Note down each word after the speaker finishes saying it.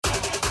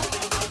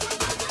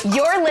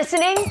You're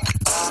listening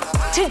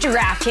to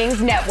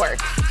DraftKings Network.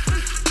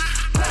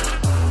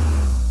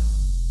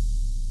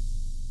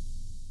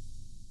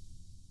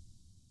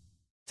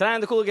 Tonight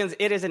on the Cooligans,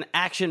 it is an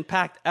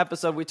action-packed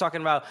episode. We're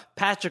talking about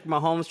Patrick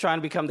Mahomes trying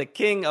to become the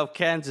king of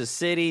Kansas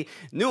City,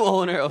 new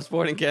owner of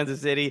Sporting Kansas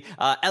City,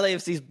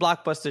 LAFC's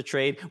blockbuster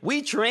trade.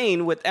 We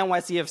train with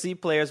NYCFC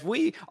players.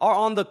 We are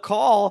on the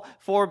call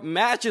for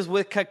matches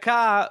with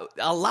Kaká.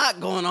 A lot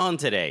going on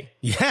today.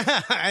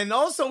 Yeah, and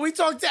also we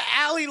talked to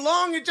Allie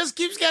Long. It just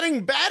keeps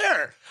getting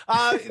better.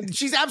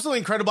 She's absolutely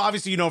incredible.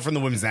 Obviously, you know her from the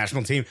women's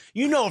national team.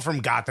 You know her from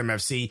Gotham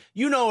FC.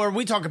 You know her.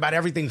 We talk about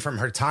everything from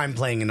her time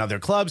playing in other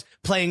clubs,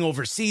 playing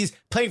overseas,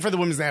 playing for the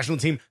women's national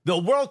team, the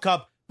World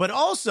Cup, but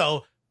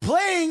also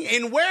playing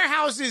in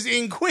warehouses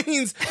in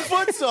Queens,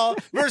 futsal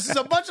versus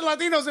a bunch of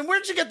Latinos. And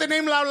where'd you get the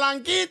name La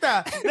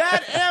Blanquita?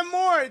 That and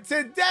more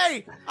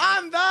today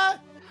on the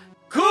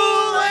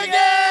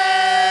Cooligans!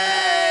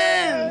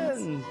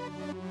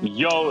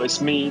 Yo,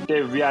 it's me,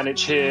 David Vjanic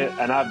here,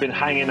 and I've been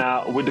hanging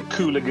out with the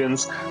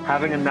Cooligans,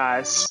 having a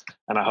nice,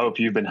 and I hope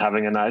you've been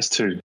having a nice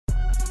too.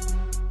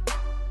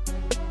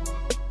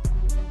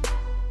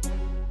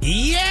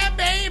 Yeah,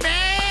 baby!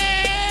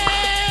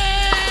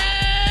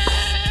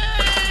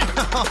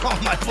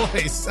 Oh, my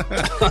voice.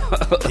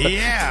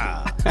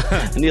 Yeah.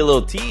 I need a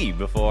little tea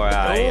before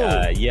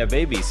yeah,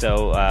 baby.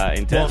 So,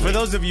 well, for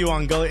those of you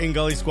in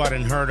Gully Squad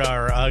and heard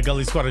our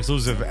Gully Squad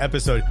exclusive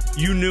episode,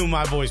 you knew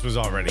my voice was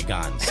already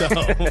gone. So,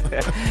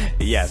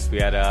 yes, we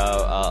had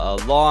a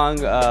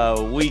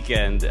long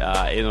weekend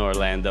in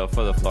Orlando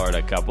for the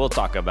Florida Cup. We'll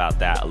talk about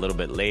that a little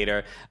bit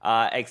later.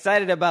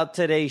 Excited about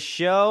today's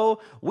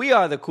show. We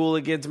are the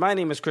Cooligans. My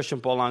name is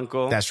Christian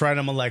Polanco. That's right.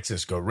 I'm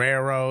Alexis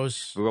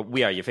Guerreros.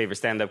 We are your favorite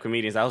stand-up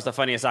comedians. I host the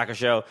funniest soccer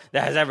show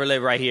that has ever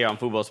lived right here on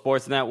Football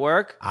Sports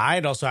Network.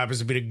 It also happens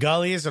to be the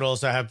Gulliest. It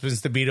also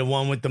happens to be the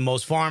one with the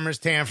most farmers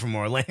tan from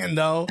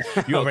Orlando.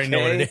 You already know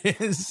what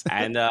it is.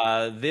 And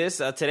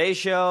today's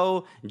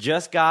show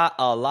just got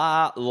a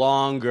lot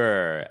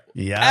longer.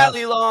 Yeah.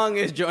 Allie Long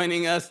is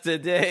joining us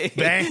today.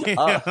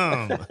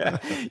 Bam.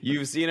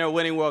 You've seen her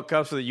winning World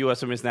Cups for the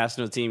U.S. Women's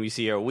National Team. You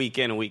see her week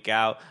in and week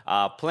out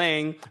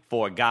playing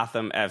for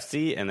Gotham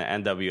FC in the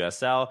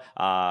NWSL.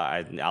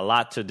 A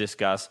lot to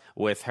discuss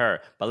with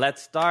her. But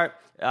let's start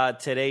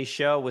today's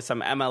show with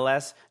some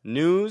MLS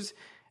news.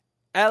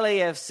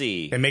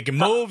 LAFC. They're making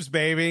moves,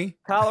 baby.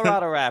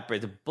 Colorado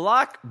Rapids.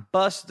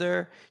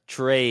 Blockbuster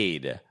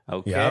trade.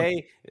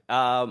 Okay.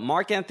 Yep.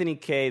 Mark Anthony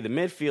Kaye, the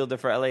midfielder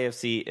for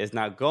LAFC, is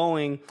now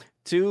going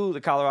to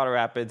the Colorado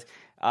Rapids.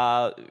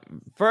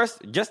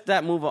 First, just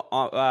that move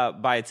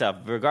by itself,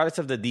 regardless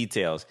of the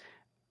details.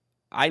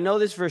 I know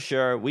this for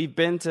sure. We've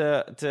been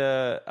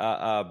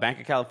to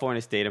Bank of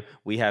California Stadium.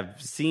 We have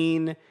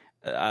seen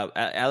an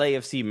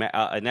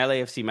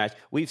LAFC match.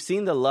 We've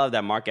seen the love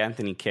that Mark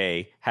Anthony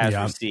Kaye has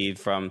received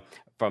from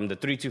the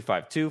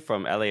 3252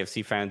 from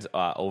LAFC fans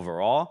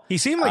overall. He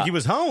seemed like he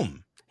was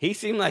home. He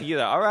seemed like he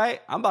was like, all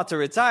right, I'm about to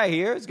retire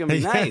here. It's gonna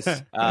be nice.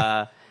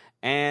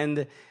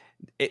 And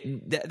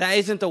that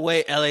isn't the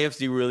way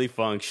LAFC really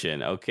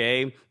function.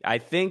 Okay, I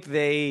think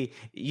they,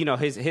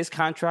 his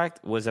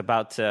contract was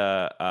about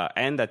to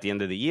end at the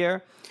end of the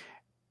year.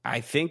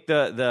 I think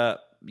the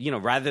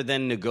rather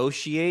than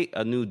negotiate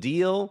a new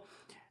deal.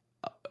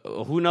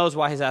 Who knows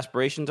why his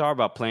aspirations are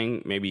about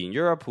playing maybe in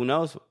Europe? Who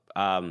knows?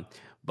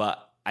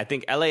 But I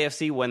think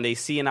LAFC, when they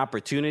see an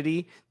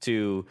opportunity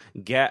to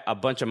get a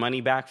bunch of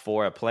money back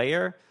for a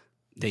player,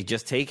 they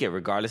just take it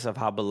regardless of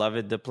how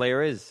beloved the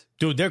player is.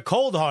 Dude, they're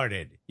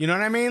cold-hearted. You know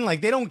what I mean? Like,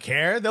 they don't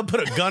care. They'll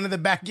put a gun in the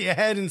back of your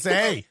head and say,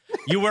 hey,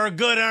 you were a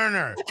good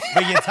earner,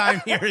 but your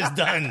time here is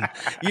done.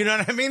 You know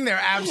what I mean? They're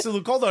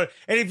absolute cold-hearted.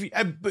 And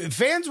if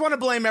fans want to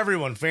blame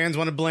everyone, fans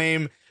want to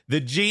blame the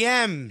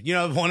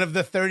GM, one of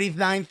the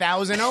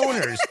 39,000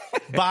 owners,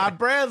 Bob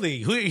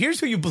Bradley.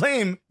 Here's who you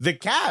blame, the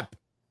cap.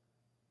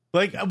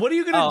 Like, what are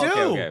you going to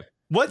do? Okay.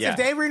 If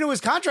they renew his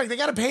contract, they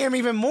got to pay him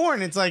even more.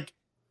 And it's like,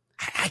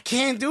 I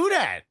can't do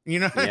that. You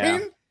know what I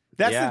mean?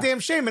 That's the damn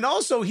shame. And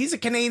also, he's a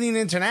Canadian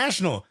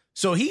international.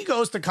 So he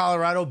goes to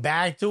Colorado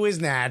back to his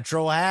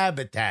natural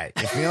habitat.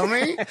 You feel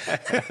me?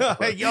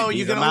 Like, yo,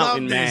 you're going to love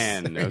this.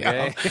 Man,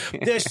 okay?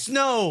 There's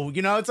snow.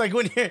 It's like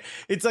when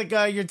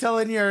you're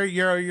telling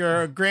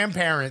your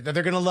grandparent that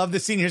they're going to love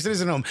the senior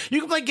citizen home. You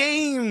can play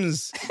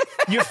games.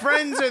 Your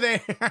friends are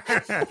there.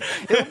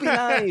 It'll be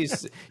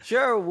nice.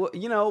 Sure,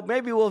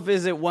 maybe we'll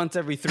visit once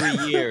every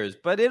 3 years,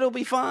 but it'll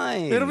be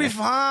fine. It'll be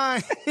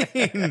fine.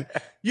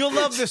 You'll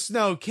love the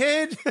snow,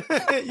 kid.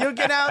 You'll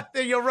get out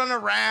there. You'll run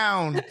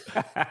around.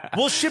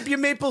 We'll ship you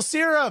maple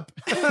syrup.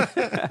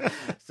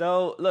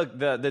 So, look,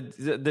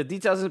 the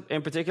details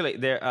in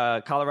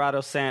particular, Colorado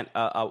sent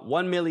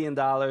 $1 million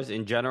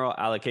in general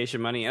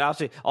allocation money. And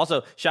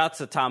also shout out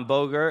to Tom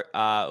Boger,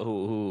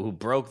 who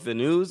broke the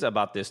news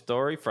about this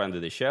story, friend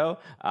of the show.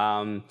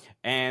 So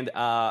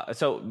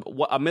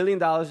 $1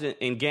 million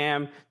in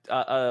GAM,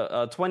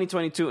 a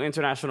 2022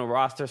 international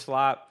roster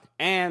slot,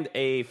 and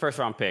a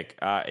first-round pick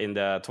in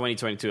the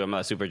 2022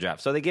 MLS Super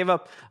Draft. So they gave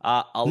up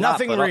a lot.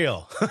 Nothing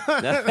real.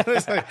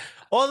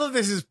 all of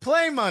this is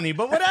play money,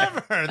 but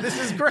whatever. This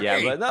is great.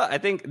 Yeah, but no, I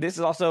think this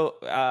is also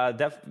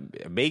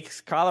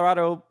makes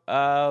Colorado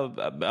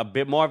a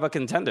bit more of a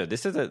contender.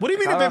 This is What do you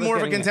mean a bit more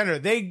of a contender?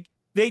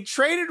 They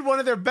traded one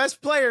of their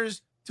best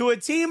players to a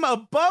team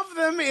above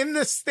them in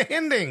the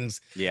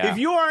standings. Yeah. If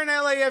you are an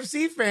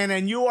LAFC fan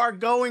and you are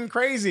going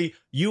crazy,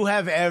 you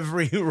have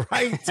every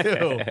right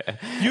to.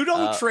 You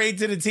don't trade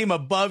to the team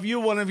above you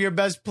one of your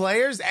best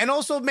players and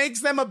also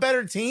makes them a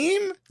better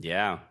team?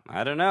 Yeah,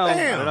 I don't know.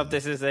 Damn. I don't know if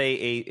this is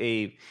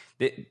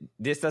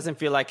this doesn't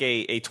feel like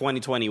a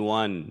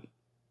 2021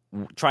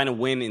 trying to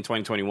win in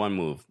 2021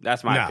 move.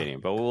 That's my opinion,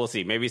 but we'll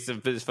see. Maybe it's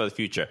for the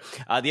future.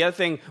 The other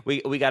thing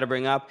we got to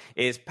bring up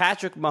is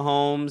Patrick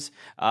Mahomes,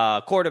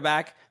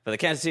 quarterback for the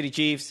Kansas City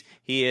Chiefs.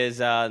 He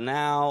is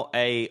now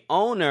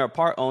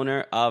part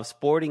owner of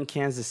Sporting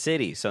Kansas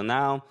City. So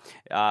now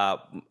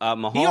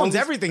Mahomes, he owns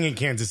everything in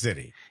Kansas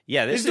City.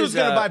 Yeah, this dude's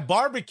going to buy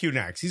barbecue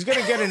next. He's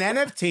going to get an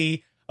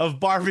NFT of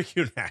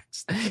barbecue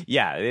next.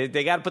 Yeah,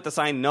 they got to put the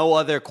sign "No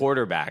other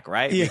quarterback,"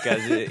 right? Yeah.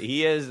 Because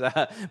he is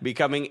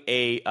becoming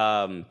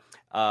a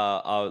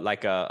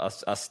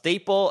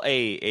staple.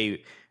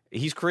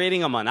 He's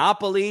creating a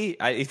monopoly.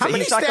 How many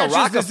he's like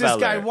statues does this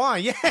guy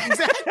want? Yeah,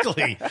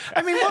 exactly.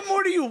 I mean, what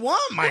more do you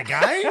want, my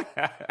guy?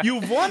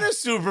 You've won a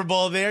Super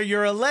Bowl there.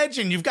 You're a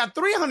legend. You've got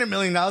 $300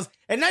 million,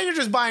 and now you're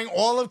just buying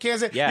all of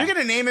Kansas. Yeah. You're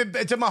going to name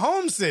it to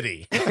Mahomes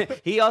City.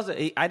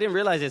 I didn't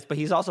realize this, but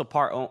he's also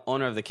part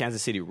owner of the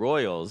Kansas City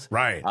Royals,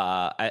 right?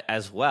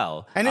 As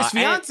well. And his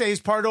fiance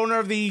is part owner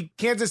of the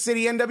Kansas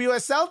City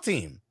NWSL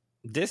team.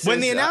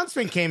 When the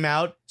announcement came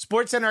out,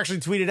 SportsCenter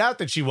actually tweeted out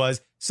that she was.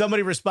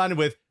 Somebody responded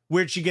with,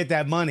 "Where'd she get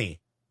that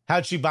money?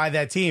 How'd she buy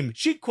that team?"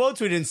 She quote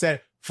tweeted and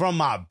said, "From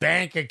my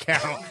bank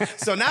account."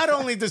 So not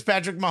only does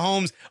Patrick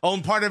Mahomes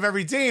own part of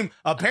every team,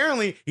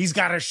 apparently he's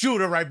got a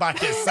shooter right by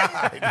his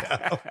side.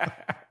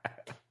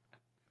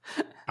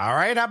 All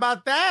right, how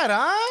about that,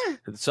 huh?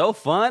 It's so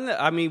fun.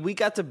 I mean, we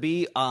got to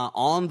be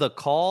on the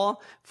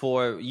call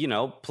for,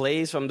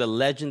 plays from the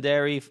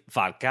legendary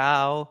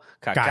Falcao,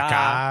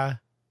 Kaká.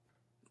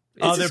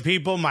 Other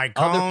people, Mike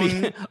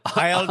Cohn,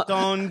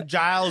 Ailton,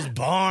 Giles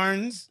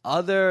Barnes.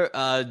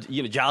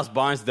 Giles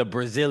Barnes, the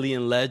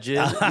Brazilian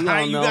legend. You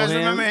guys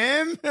remember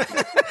him?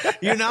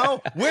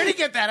 Where'd he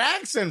get that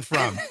accent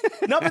from?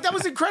 No, but that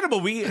was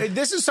incredible.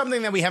 This is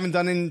something that we haven't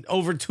done in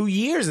over 2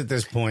 years at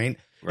this point,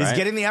 right? Is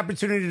getting the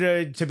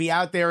opportunity to be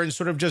out there and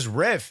sort of just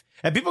riff.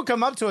 And people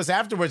come up to us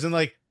afterwards and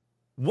like,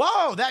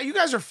 "Whoa, you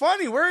guys are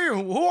funny. Where are you?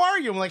 Who are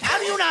you?" I'm like, "How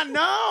do you not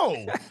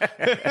know?"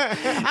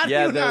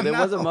 There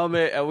was a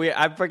moment. We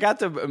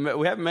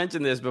haven't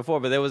mentioned this before,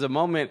 but there was a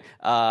moment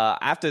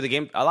after the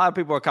game. A lot of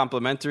people were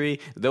complimentary.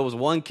 There was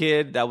one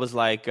kid that was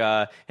like,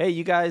 "Hey,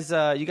 you guys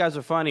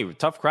are funny.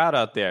 Tough crowd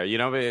out there."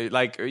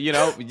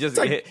 Just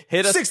like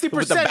hit us 60%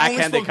 with the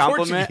backhanded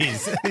compliment.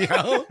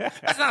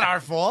 That's not our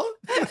fault.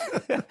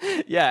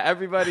 Yeah,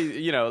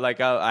 everybody.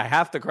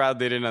 Half the crowd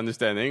didn't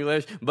understand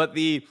English, but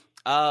the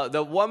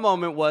one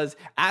moment was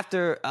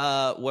after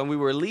when we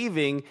were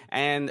leaving,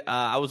 and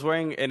I was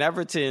wearing an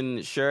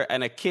Everton shirt,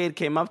 and a kid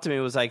came up to me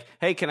and was like,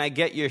 "Hey, can I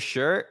get your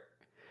shirt?"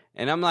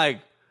 And I'm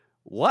like,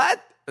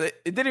 "What?"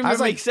 It didn't even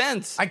make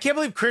sense. I can't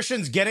believe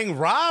Christian's getting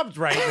robbed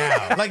right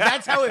now. Like,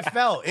 that's how it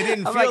felt. It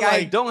didn't feel like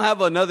I don't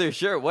have another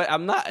shirt. What?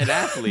 I'm not an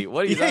athlete.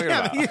 What are you talking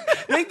about?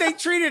 They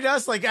treated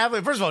us like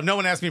athletes. First of all, no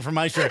one asked me for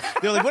my shirt.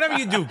 They're like, "Whatever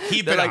you do,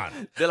 keep it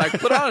on." They're like,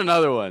 "Put on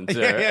another one,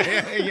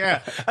 sir."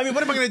 Yeah. I mean,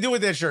 what am I going to do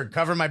with that shirt?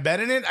 Cover my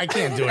bed in it? I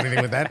can't do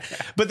anything with that.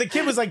 But the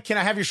kid was like, "Can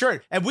I have your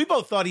shirt?" And we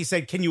both thought he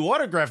said, "Can you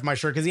autograph my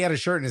shirt?" Because he had a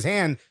shirt in his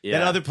hand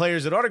that other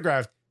players had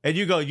autographed. And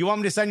you go, "You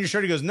want me to sign your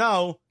shirt?" He goes,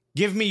 "No.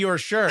 Give me your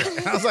shirt."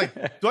 And I was like,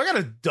 do I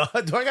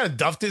gotta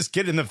duff this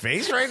kid in the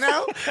face right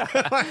now?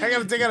 I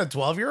gotta take out a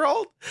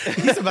 12-year-old?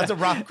 He's about to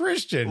rob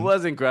Christian. It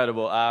was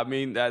incredible. I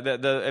mean,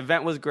 the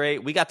event was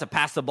great. We got to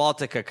pass the ball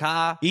to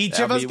Kaká.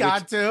 Each of us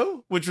got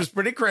to, which was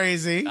pretty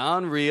crazy.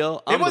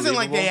 Unreal. It wasn't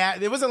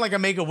like a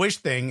Make-A-Wish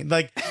thing.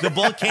 Like, the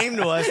ball came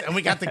to us and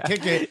we got to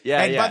kick it.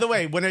 By the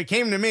way, when it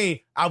came to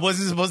me, I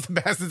wasn't supposed to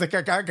pass it to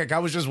Kaká.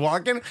 Kaká was just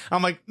walking.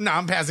 I'm like, "No,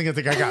 I'm passing it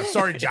to Kaká.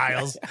 Sorry,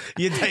 Giles.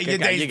 Your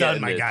day's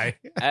done, my guy."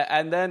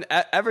 And then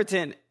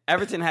Everton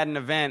had an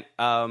event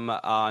on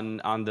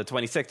the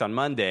 26th on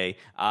Monday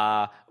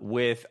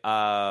with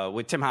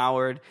Tim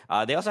Howard.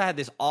 They also had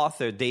this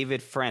author,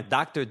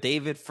 Dr.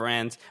 David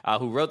France,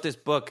 who wrote this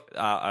book.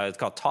 It's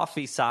called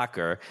Toffee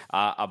Soccer,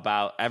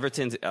 about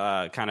Everton's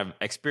kind of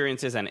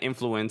experiences and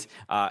influence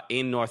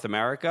in North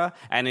America,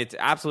 and it's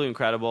absolutely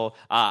incredible.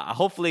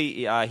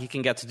 Hopefully he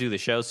can get to do the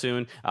show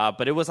soon.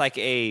 But it was like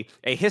a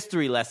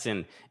history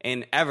lesson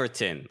in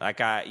Everton. Like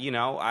I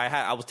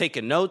was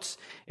taking notes.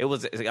 It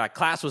was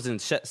class was in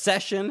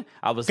session.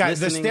 I was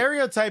listening. The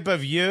stereotype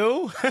of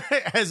you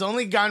has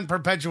only gotten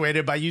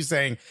perpetuated by you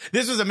saying,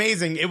 "This was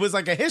amazing. It was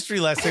like a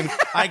history lesson.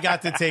 I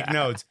got to take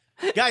notes."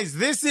 Guys,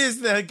 this is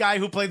the guy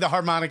who played the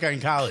harmonica in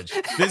college.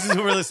 This is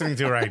who we're listening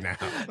to right now.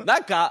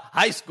 Not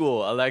high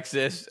school,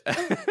 Alexis. All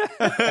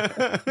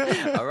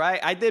right.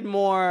 I did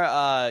more,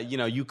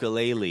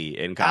 ukulele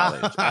in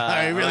college.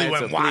 I really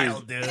went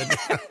wild, dude.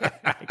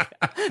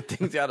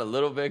 things got a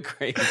little bit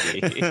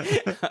crazy.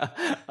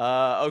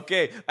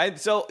 Okay, and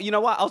so you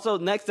know what? Also,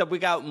 next up, we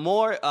got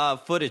more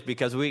footage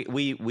because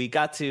we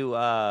got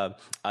to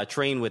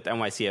train with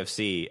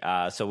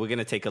NYCFC. So we're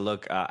gonna take a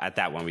look at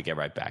that when we get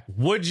right back.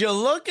 Would you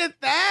look at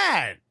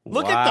that?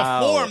 Look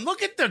at the form.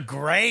 Look at the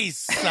grace,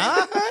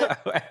 son.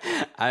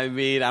 I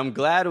mean, I'm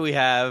glad we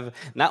have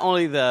not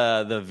only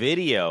the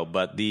video,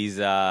 but these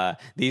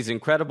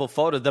incredible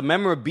photos, the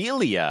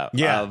memorabilia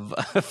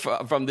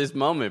from this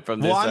moment,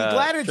 from this Well, I'm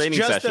glad it's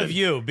just session. of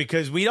you,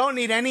 because we don't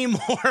need any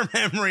more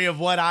memory of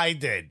what I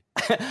did.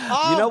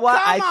 You know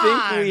what? I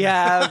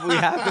think we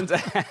happen to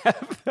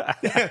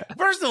have.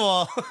 First of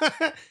all,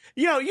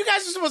 you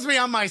guys are supposed to be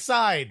on my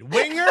side.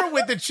 Winger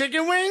with the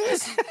chicken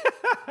wings?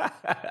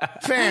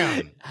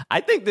 Fam. I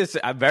think this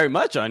very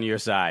much on your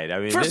side. I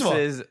mean, First of all,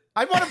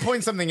 I want to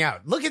point something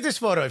out. Look at this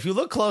photo. If you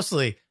look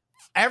closely,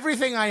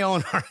 everything I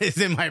own is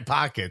in my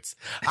pockets.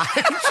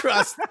 I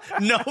trust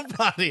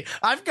nobody.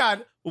 I've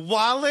got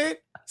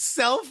wallet,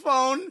 cell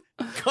phone,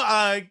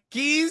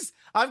 keys.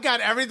 I've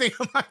got everything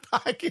in my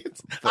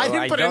pockets. Bro, I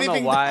didn't put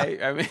anything. I don't know why.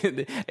 I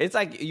mean, it's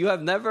like you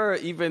have never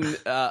even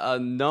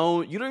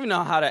known. You don't even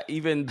know how to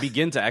even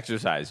begin to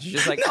exercise. You're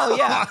just like, oh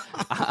yeah,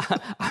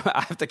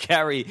 I have to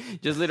carry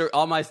just literally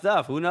all my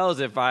stuff. Who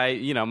knows if I,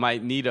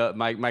 might need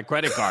my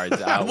credit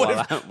cards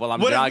while I'm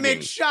what jogging. If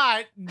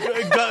mid-shot,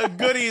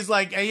 Goody's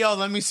like, hey, yo,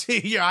 let me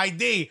see your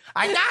ID.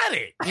 I got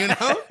it,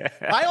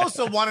 I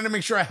also wanted to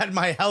make sure I had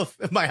my health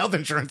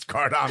insurance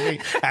card on me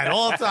at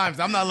all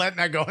times. I'm not letting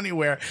that go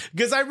anywhere,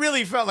 because I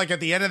really felt like at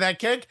the end of that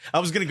kick,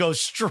 I was going to go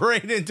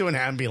straight into an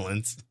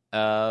ambulance.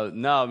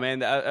 No,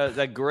 man,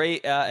 a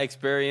great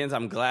experience.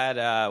 I'm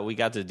glad we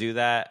got to do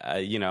that.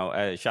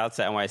 Shouts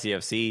to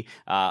NYCFC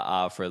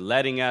for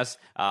letting us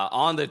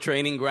on the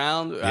training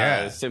ground.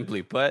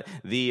 Simply put,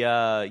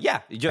 and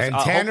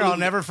Tanner, I'll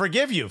never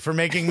forgive you for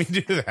making me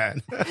do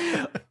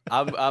that.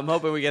 I'm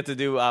hoping we get to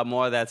do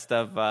more of that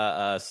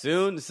stuff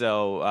soon.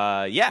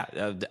 So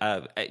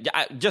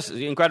just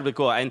incredibly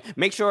cool. And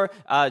make sure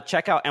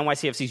check out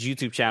NYCFC's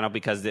YouTube channel,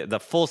 because the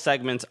full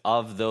segments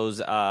of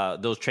those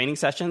training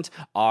sessions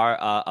are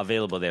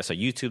available there. So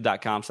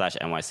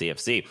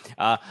youtube.com/NYCFC.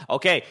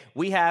 Okay,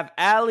 we have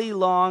Allie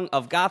Long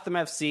of Gotham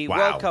FC,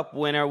 World Cup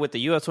winner with the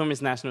U.S.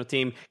 Women's National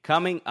Team,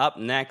 coming up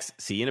next.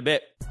 See you in a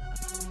bit.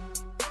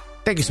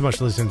 Thank you so much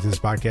for listening to this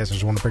podcast. I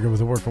just want to pick up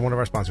with a word from one of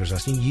our sponsors,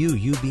 us,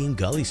 you being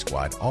Gully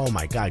Squad. Oh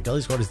my God,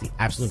 Gully Squad is the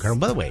absolute incredible.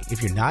 By the way,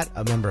 if you're not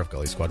a member of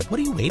Gully Squad, what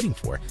are you waiting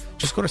for?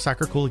 Just go to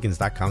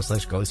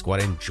soccercooligans.com/Gully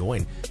Squad and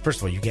join. First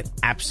of all, you get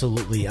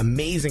absolutely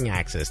amazing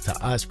access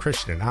to us,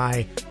 Christian and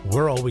I.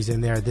 We're always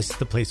in there. This is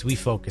the place we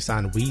focus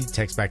on. We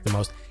text back the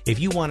most. If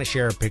you want to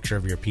share a picture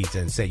of your pizza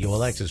and say, yo,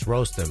 Alexis,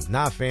 roast them.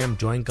 Nah, fam,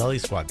 join Gully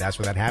Squad. That's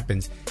where that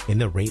happens, in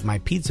the Rate My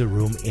Pizza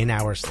room in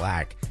our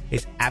Slack.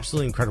 It's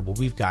absolutely incredible.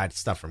 We've got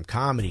stuff from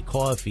comedy,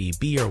 coffee,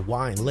 beer,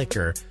 wine,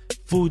 liquor,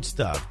 food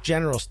stuff,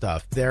 general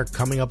stuff. They're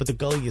coming up with the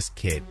Gulliest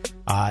kit.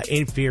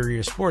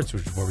 Inferior Sports,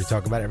 which is where we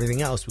talk about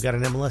everything else. We got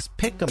an MLS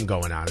pick'em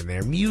going on in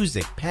there.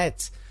 Music,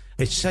 pets.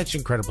 It's such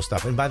incredible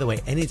stuff. And by the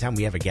way, anytime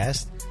we have a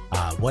guest,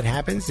 what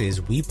happens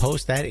is we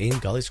post that in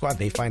Gully Squad.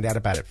 They find out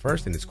about it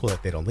first, and it's cool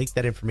that they don't leak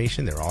that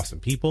information. They're awesome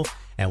people.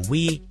 And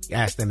we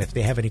ask them if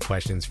they have any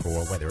questions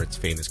for whether it's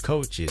famous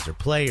coaches or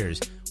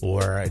players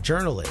or a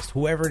journalist,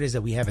 whoever it is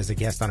that we have as a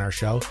guest on our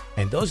show.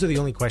 And those are the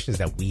only questions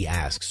that we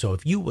ask. So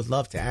if you would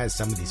love to ask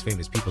some of these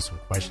famous people some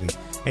questions,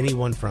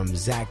 anyone from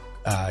Zach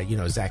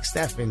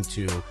Steffen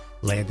to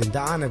Landon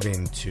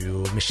Donovan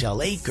to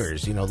Michelle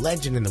Akers,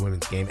 legend in the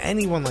women's game,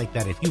 anyone like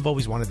that. If you've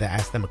always wanted to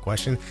ask them a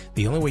question,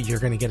 the only way you're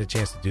going to get a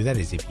chance to do that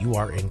is if you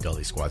are in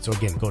Gully Squad. So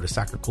again, go to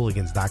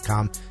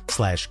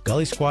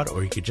soccercooligans.com/Gully Squad,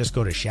 or you could just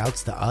go to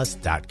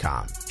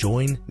shoutstous.com.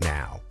 Join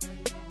now.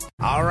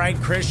 All right,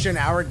 Christian,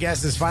 our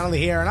guest is finally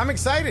here, and I'm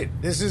excited.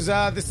 This is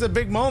a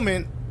big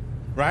moment,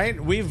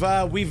 right? We've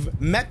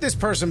met this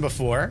person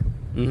before.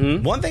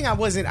 Mm-hmm. One thing I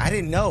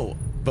didn't know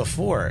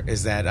before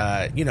is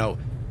that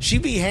she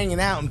be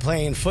hanging out and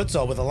playing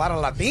futsal with a lot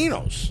of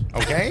Latinos,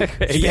 okay?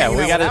 Yeah,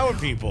 we got our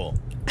people,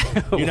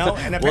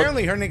 and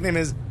apparently her nickname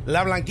is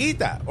La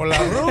Blanquita or La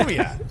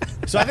Rubia.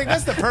 So I think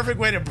that's the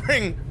perfect way to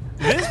bring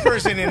this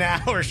person in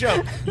our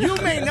show. You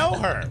may know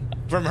her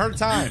from her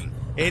time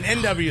in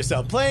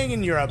NWSL, playing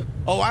in Europe.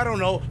 Oh, I don't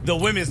know, the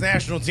women's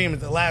national team at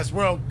the last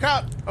World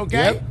Cup,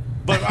 okay? Yep.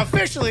 But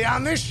officially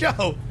on this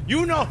show,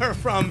 you know her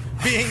from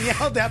being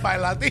yelled at by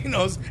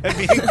Latinos and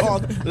being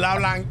called La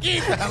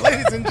Blanquita.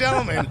 Ladies and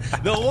gentlemen,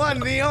 the one,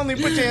 the only,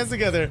 put your hands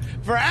together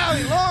for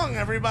Allie Long,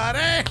 everybody.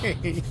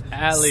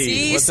 Allie,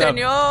 sí, what's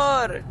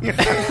señor. Up?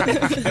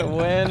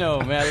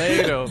 Bueno, me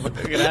alegro.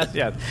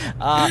 Gracias.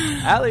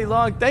 Allie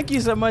Long, thank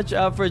you so much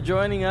for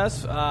joining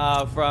us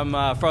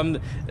from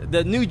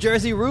the New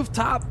Jersey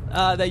rooftop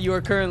that you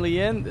are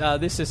currently in.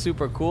 This is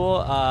super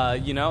cool.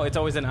 It's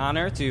always an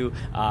honor to,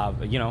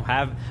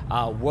 have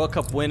World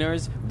Cup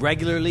winners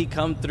regularly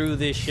come through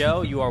this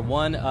show. You are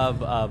one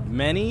of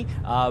many,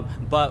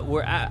 but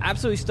we're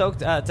absolutely stoked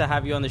to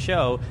have you on the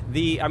show.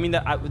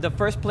 The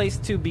first place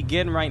to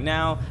begin right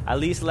now, at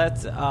least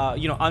let's,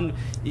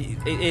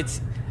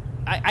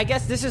 I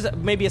guess this is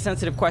maybe a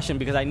sensitive question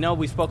because I know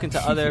we've spoken to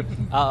other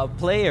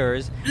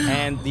players,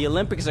 and the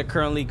Olympics are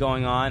currently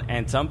going on,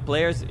 and some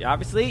players,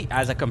 obviously,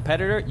 as a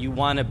competitor, you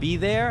want to be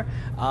there.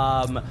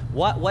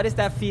 What is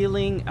that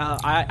feeling?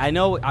 I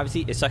know,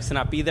 obviously, it sucks to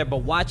not be there, but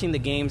watching the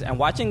games and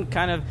watching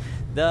kind of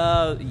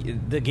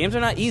the games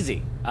are not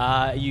easy.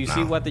 You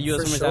see what the U.S.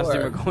 Women's National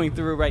Team are going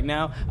through right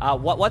now.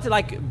 What's it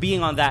like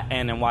being on that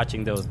end and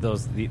watching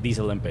these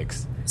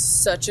Olympics?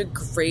 Such a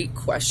great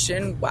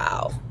question.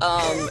 Wow.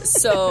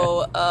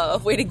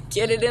 Way to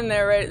get it in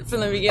there right from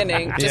the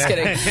beginning. Just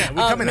kidding.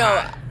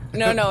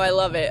 No, I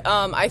love it.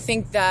 I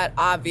think that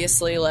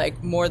obviously,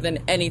 like, more than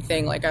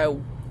anything, like, I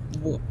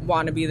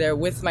want to be there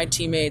with my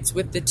teammates,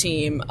 with the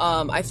team.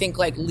 I think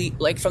like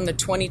from the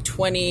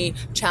 2020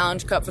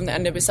 Challenge Cup from the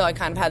NWSL, I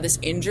kind of had this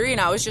injury, and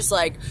I was just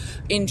like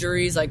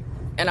injuries, like,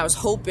 and I was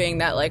hoping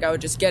that like I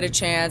would just get a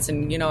chance,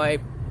 and I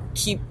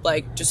keep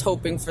like just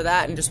hoping for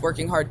that and just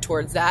working hard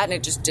towards that, and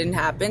it just didn't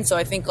happen. So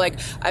I think like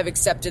I've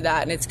accepted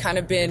that, and it's kind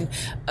of been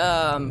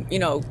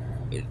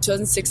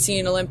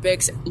 2016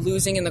 Olympics,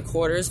 losing in the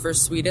quarters for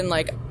Sweden,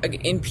 like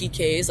in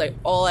PKs, like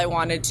all I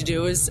wanted to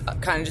do is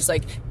kind of just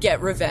like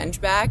get revenge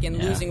back, and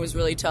losing was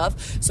really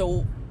tough.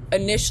 So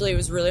initially it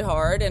was really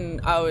hard, and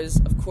I was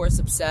of course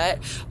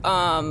upset,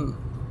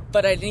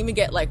 but I didn't even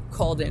get like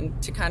called in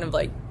to kind of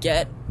like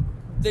get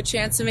the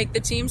chance to make the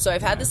team. So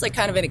I've had this like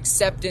kind of an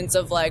acceptance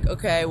of like,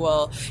 okay,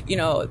 well,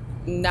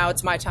 now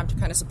it's my time to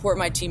kind of support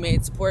my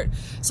teammates, support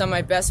some of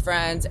my best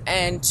friends,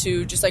 and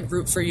to just like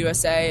root for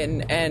USA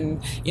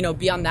and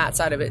be on that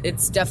side of it.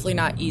 It's definitely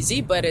not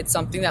easy, but it's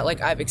something that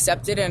like I've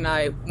accepted, and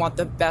I want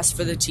the best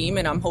for the team,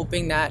 and I'm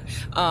hoping that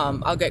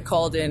I'll get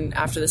called in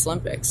after this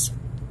Olympics.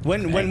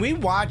 When we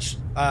watch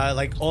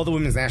like all the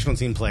women's national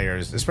team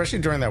players, especially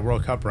during that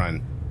World Cup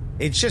run,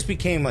 it just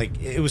became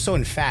like it was so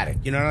emphatic.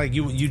 Like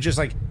you just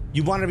like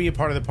you want to be a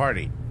part of the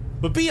party.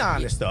 But be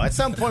honest though, at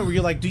some point where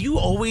you're like, do you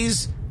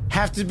always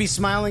have to be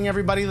smiling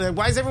everybody? Like,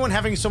 why is everyone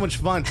having so much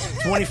fun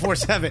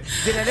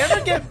 24/7? Did it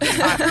ever get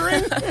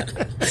tiring?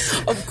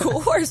 Of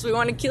course, we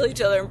want to kill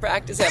each other in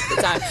practice half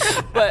the time.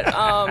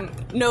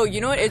 But no,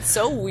 you know what? It's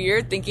so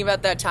weird thinking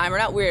about that time. Or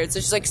not weird. It's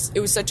just like it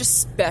was such a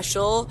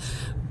special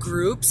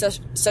group,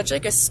 such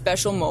like a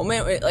special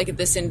moment, like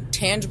this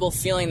intangible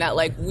feeling that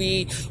like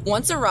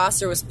once a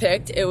roster was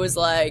picked, it was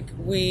like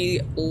we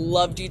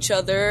loved each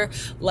other,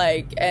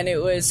 like, and it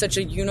was such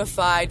a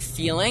unified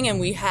feeling, and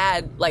we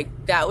had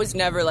like that was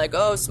never like,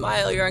 oh,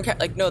 smile, you're on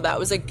like, no, that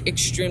was like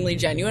extremely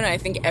genuine, and I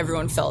think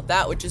everyone felt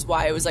that, which is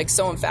why it was like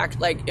so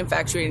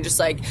infatuating, just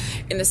like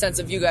in the sense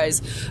of you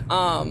guys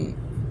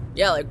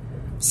like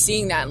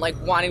seeing that and like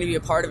wanting to be a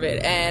part of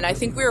it. And I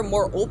think we were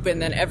more open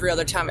than every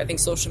other time. I think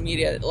social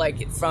media,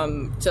 like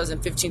from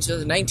 2015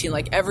 2019,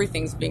 like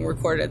everything's being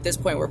recorded at this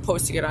point. We're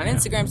posting it on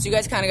Instagram, so you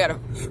guys kind of got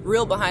a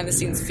real behind the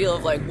scenes feel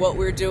of like what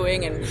we're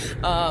doing and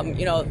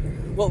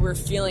what we're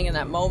feeling in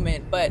that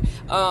moment. But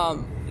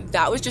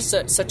that was just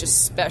such a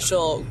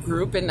special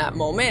group in that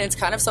moment. It's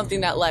kind of something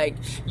that like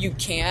you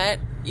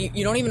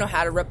don't even know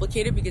how to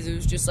replicate it, because it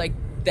was just like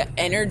the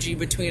energy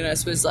between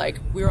us was like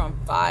we were on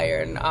fire,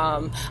 and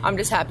I'm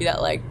just happy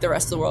that like the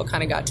rest of the world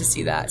kind of got to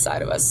see that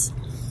side of us.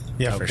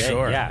 Yeah, for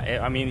sure.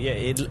 Yeah, I mean,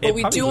 but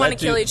we do want to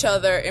kill each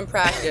other in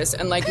practice,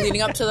 and like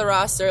leading up to the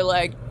roster,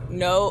 like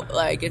no,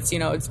 like it's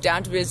it's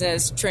down to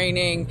business,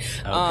 training.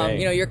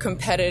 You're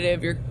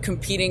competitive, you're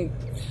competing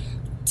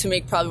to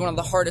make probably one of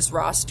the hardest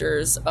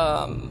rosters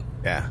to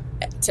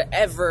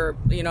ever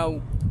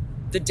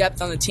the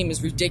depth on the team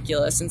is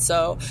ridiculous. And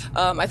so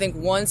I think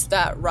once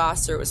that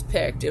roster was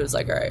picked, it was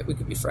like, all right, we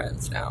could be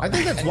friends now. I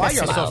think that's why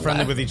you're so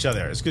friendly with each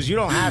other. It's because you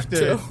don't have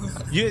to.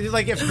 You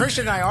like if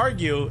Christian and I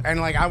argue and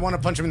like I want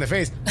to punch him in the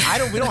face,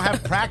 we don't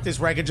have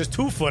practice where I could just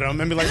 2-foot him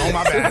and be like, oh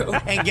my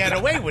bad, and get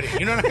away with it.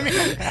 You know what I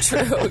mean?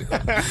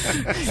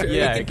 True.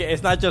 Yeah,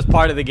 it's not just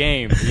part of the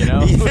game.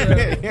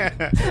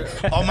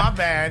 Oh my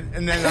bad,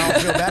 and then I'll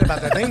feel bad about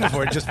that thing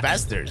before it just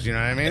festers. You know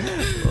what I mean?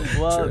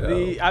 Well,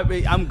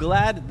 I'm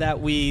glad that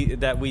we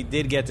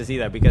did get to see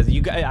that, because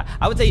you guys,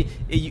 I would say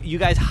you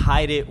guys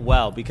hide it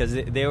well, because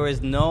there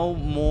was no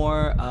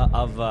more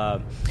of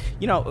a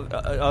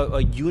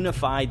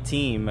unified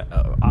team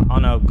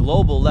on a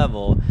global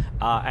level,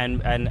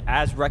 and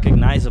as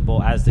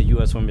recognizable as the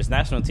U.S. Women's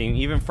National Team,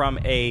 even from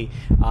a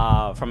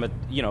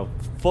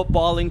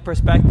footballing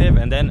perspective,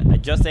 and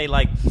then just a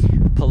like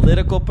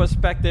political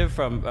perspective,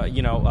 from a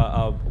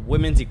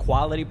women's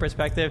equality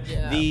perspective.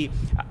 We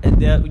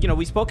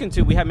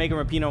had Megan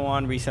Rapinoe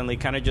on recently,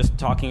 kind of just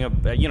talking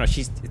about,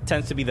 she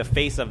tends to be the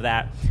face of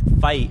that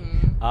fight.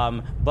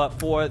 Mm-hmm. But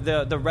for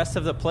the rest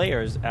of the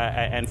players,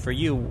 and for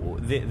you,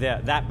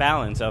 that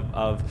balance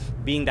of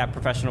being that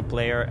professional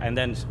player, and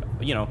then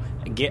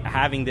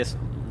having this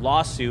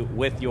lawsuit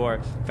with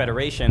your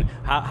federation,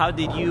 how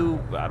did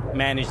you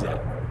manage that?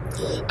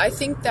 I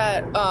think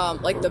that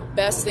the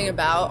best thing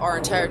about our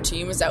entire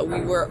team is that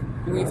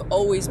we've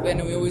always been,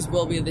 and we always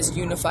will be, this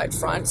unified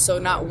front. So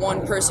not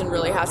one person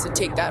really has to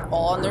take that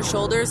all on their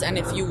shoulders. And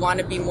if you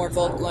want to be more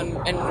vocal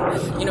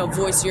and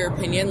voice your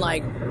opinion,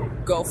 like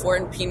go for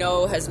it. And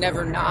Pino has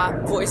never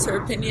not voiced her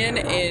opinion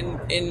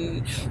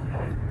in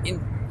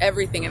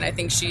everything, and I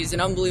think she's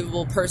an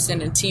unbelievable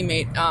person and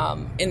teammate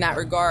in that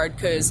regard,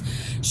 because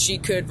she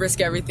could risk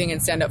everything and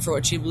stand up for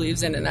what she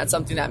believes in, and that's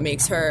something that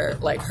makes her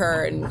like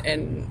her,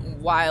 and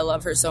why I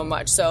love her so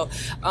much. So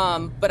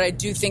but I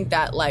do think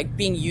that like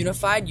being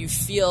unified, you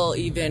feel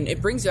even,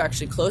 it brings you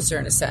actually closer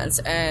in a sense,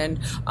 and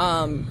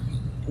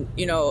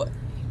you know,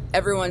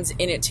 everyone's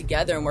in it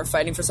together, and we're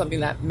fighting for something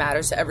that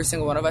matters to every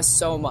single one of us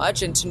so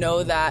much. And to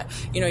know that,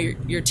 you know,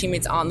 your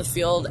teammates on the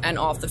field and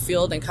off the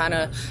field, and kind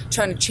of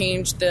trying to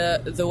change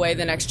the way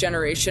the next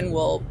generation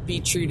will be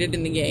treated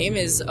in the game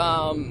is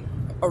a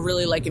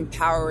really like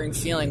empowering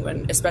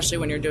feeling, especially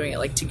when you're doing it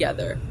like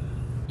together.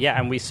 Yeah,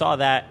 and we saw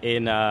that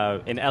in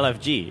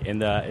LFG in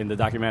the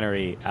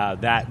documentary,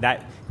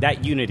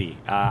 that unity.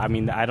 I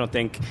mean, I don't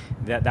think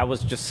that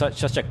was just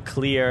such a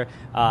clear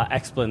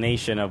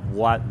explanation of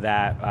what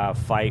that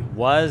fight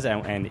was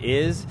and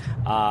is.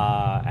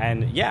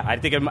 And yeah, I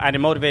think it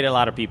motivated a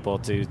lot of people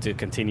to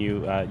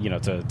continue,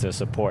 to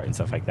support and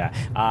stuff like that.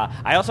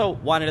 I also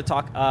wanted to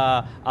talk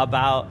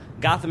about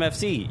Gotham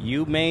FC.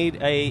 You made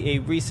a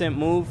recent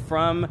move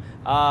from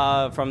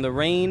the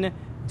Reign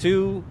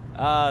to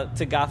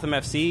Gotham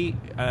FC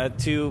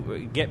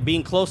to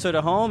being closer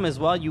to home as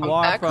well. You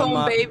are back from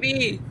home,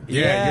 baby.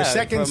 Yeah, your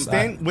second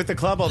stint with the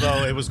club,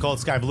 although it was called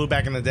Sky Blue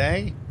back in the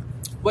day.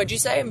 What'd you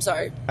say? I'm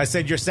sorry. I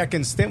said your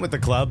second stint with the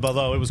club,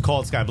 although it was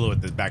called Sky Blue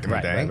back in the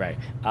day. Right.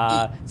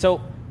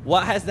 So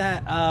what has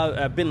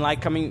that been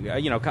like coming,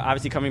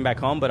 obviously coming back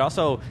home, but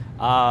also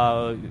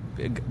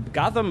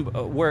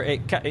Gotham were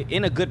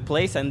in a good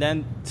place, and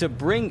then to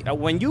bring,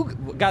 when you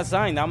got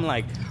signed, I'm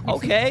like,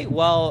 okay,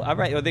 well, all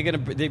right, are they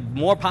going to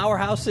more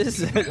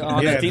powerhouses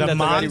on the team that's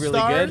already really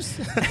good?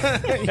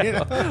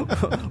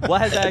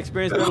 What has that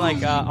experience been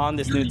like on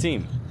this new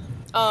team?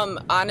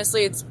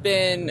 Honestly, it's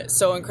been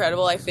so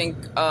incredible. I think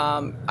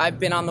I've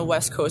been on the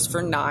West Coast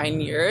for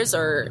 9 years,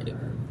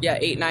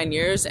 8-9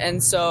 years,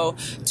 and so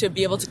to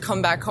be able to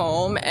come back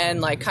home and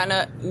like kind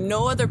of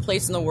no other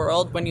place in the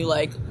world, when you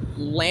like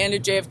land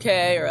at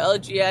JFK or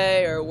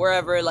LGA or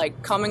wherever,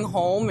 like coming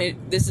home,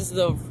 this is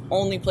the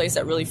only place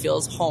that really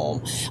feels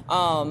home,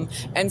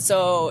 and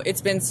so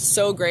it's been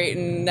so great.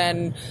 And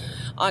then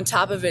on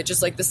top of it,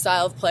 just like the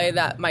style of play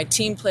that my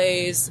team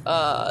plays,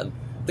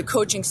 the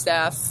coaching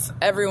staff,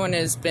 everyone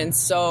has been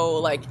so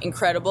like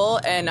incredible,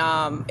 and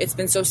it's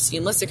been so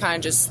seamless to kind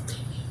of just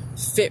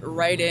fit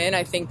right in.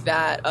 I think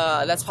that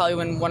that's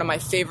probably one of my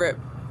favorite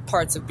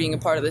parts of being a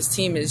part of this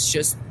team is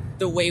just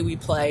the way we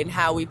play and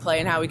how we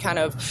kind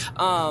of,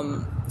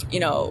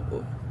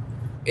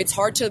 it's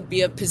hard to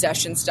be a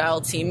possession style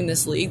team in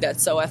this league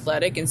that's so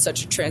athletic and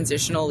such a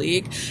transitional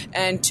league,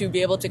 and to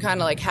be able to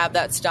kind of like have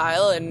that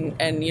style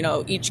and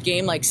each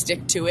game like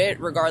stick to it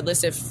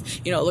regardless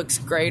if it looks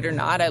great or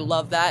not. I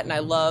love that, and I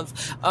love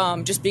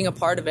just being a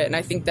part of it. And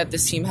I think that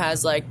this team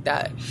has like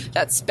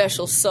that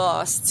special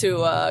sauce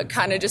to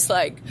kind of just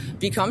like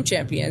become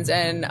champions,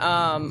 and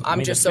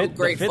I'm just so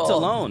grateful. The fits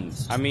alone,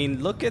 I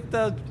mean, look at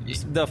the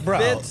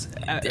fits.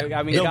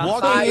 I mean,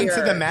 walking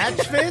into the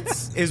match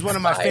fits is one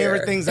of my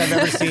favorite things I've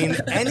ever seen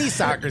any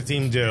soccer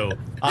team do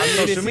on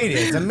social media.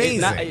 It's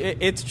amazing.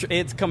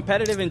 It's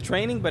competitive in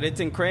training, but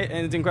it's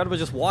incredible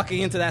just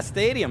walking into that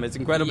stadium. It's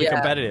incredibly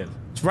competitive.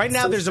 Right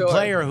now, there's a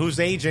player whose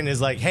agent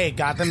is like, "Hey,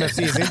 Gotham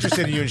FC is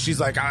interested in you," and she's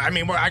like, "I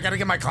mean, I got to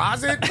get my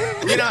closet.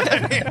 You know what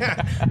I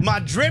mean? My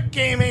drip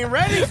game ain't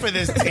ready for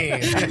this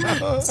team."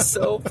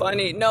 So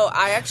funny. No,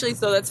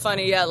 so that's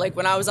funny. Yeah, like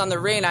when I was on the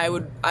Reign,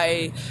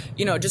 I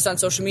just on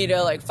social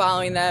media, like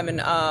following them,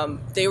 and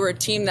they were a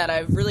team that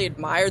I've really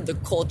admired the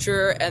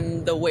culture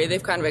and the way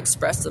they've kind of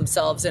expressed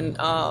themselves, and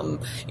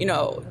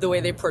the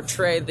way they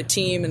portray the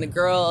team and the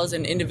girls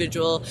and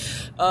individual,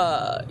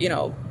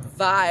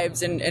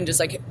 vibes and just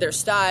like their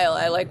style.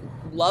 I like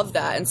love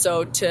that, and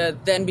so to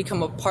then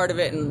become a part of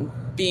it and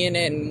be in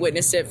it and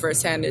witness it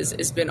firsthand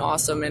has been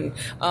awesome. And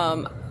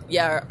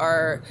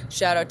our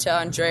shout out to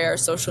Andrea, our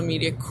social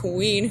media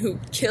queen, who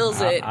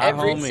kills it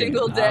every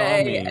single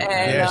day. And,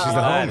 she's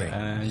the homie.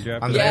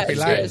 Andrea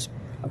Pilar. It's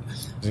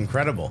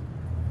incredible.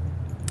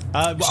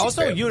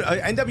 Also,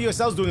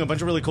 NWSL is doing a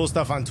bunch of really cool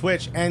stuff on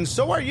Twitch, and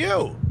so are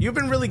you. You've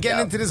been really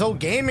getting into this whole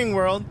gaming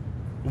world.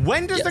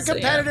 When does the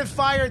competitive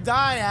fire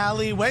die,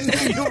 Allie? When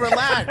do you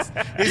relax?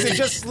 Is it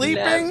just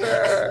sleeping?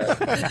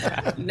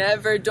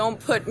 Never. Don't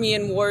put me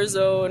in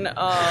Warzone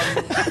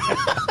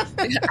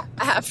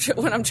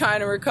when I'm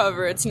trying to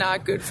recover. It's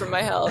not good for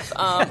my health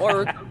or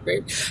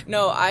recovery.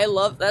 No,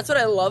 that's what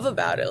I love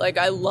about it. Like,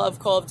 I love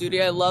Call of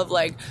Duty. I love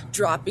like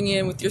dropping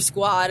in with your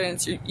squad, and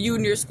it's you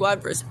and your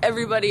squad versus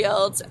everybody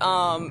else.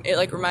 It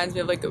like reminds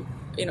me of like a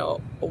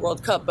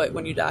World Cup, but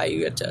when you die, you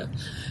get to,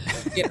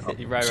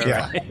 right.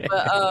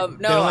 But, no,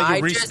 they don't let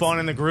you respawn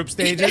in the group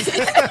stages.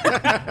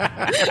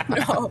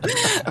 No,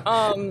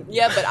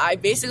 but I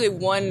basically,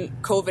 when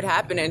COVID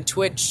happened and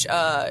Twitch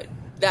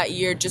that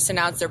year just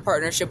announced their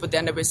partnership with the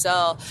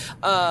NWSL,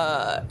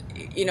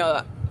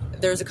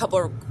 there's a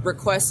couple of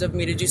requests of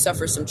me to do stuff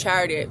for some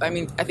charity. I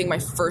mean, I think my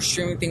first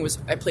streaming thing was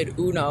I played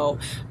Uno,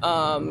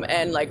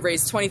 and like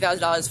raised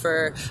 $20,000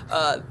 for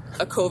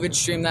a COVID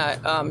stream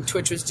that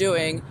Twitch was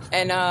doing,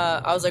 and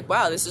I was like,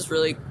 wow, this is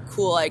really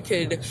cool. I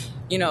could,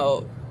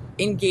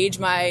 engage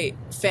my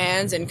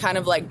fans and kind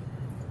of like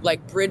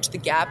bridge the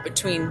gap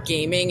between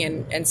gaming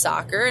and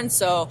soccer. And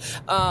so,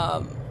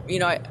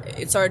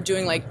 it started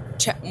doing like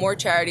more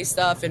charity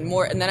stuff and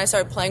then I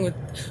started playing with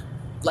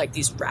like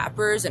these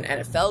rappers and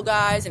NFL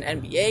guys and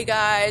NBA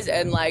guys.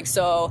 And like,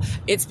 so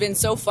it's been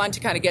so fun to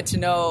kind of get to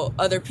know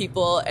other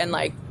people and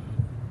like,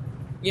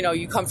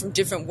 you come from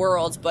different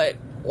worlds, but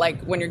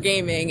like when you're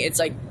gaming, it's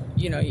like,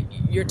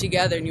 you're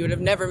together and you would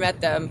have never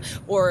met them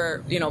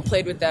or,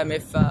 played with them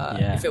if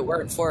it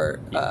weren't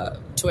for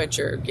Twitch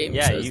or games.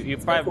 Yeah, so you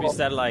probably cool.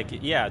 said like,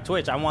 yeah,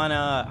 Twitch, I want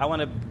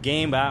to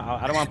game, but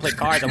I don't want to play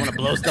cards. I want to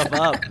blow stuff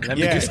up. Let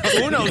me do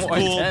something Uno's more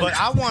cool, intense. but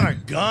I want a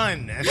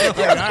gun. And I'm like,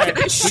 all right,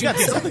 we got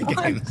these other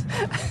games.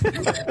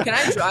 Can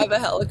I drive a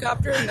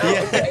helicopter? No.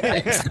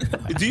 Okay, thanks.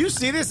 Do you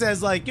see this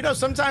as like,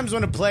 sometimes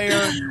when a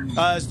player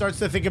starts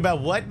to think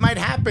about what might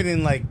happen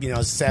in like,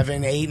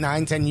 7, 8,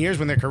 9, 10 years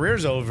when their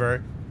career's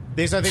over,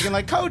 they start thinking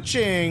like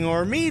coaching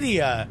or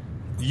media.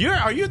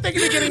 Are you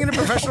thinking of getting into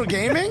professional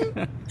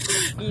gaming?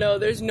 No,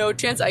 there's no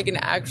chance I can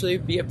actually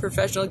be a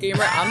professional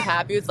gamer. I'm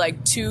happy with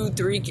like 2,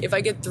 3. If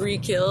I get 3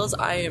 kills,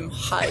 I am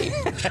hype.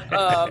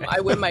 I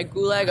win my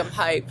gulag, I'm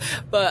hype.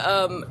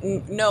 But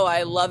no,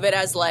 I love it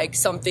as like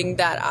something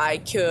that I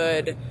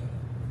could,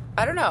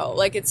 I don't know,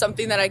 like it's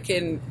something that I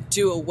can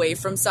do away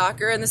from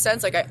soccer in the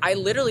sense, like I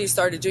literally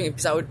started doing it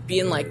because I would be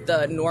in like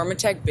the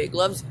Normatec Big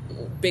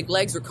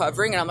Legs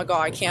recovering, and I'm like, oh,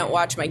 I can't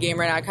watch my game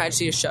right now, I kind of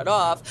just need to shut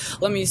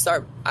off, let me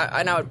start,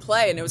 and I would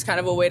play, and it was kind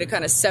of a way to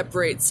kind of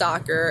separate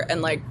soccer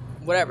and like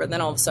whatever. And then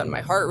all of a sudden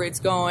my heart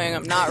rate's going,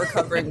 I'm not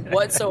recovering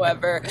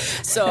whatsoever.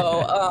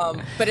 So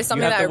but it's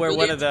something you have that to wear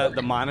really one of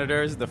the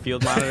monitors, the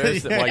field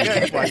monitors,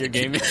 while you're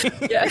gaming.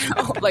 Yeah,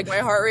 no, like my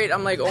heart rate,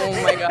 I'm like,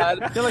 oh my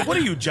god. They're like, what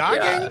are you,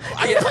 jogging? Yeah.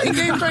 Are you playing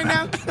games right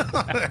now?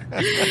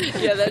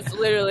 Yeah, that's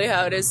literally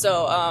how it is.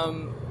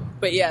 So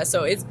but yeah,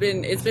 so it's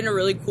been a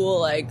really cool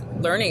like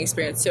learning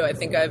experience too. I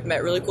think I've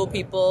met really cool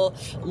people,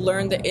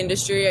 learned the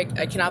industry.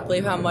 I cannot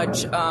believe how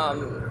much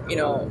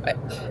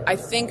I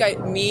think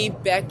me,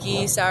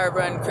 Becky, Sarah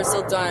Brunn,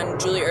 Crystal Dunn,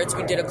 Julie Ertz,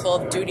 we did a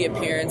Call of Duty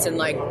appearance, and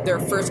like their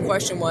first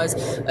question was,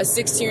 a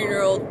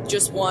 16-year-old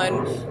just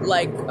won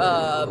like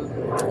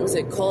what was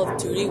it, Call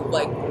of Duty,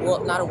 like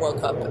not a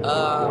World Cup,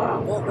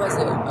 what was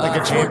it,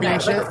 like a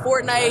championship,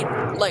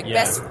 Fortnite, like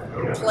best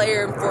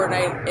player in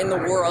Fortnite in the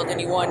world, and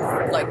he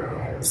won like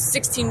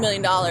 $16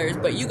 million,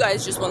 but you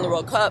guys just won the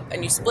World Cup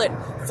and you split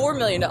 $4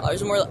 million.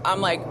 And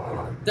I'm like,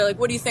 they're like,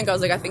 what do you think? I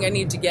was like, I think I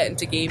need to get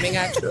into gaming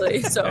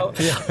actually. So,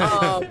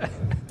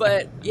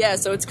 but yeah,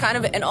 so it's kind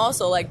of, and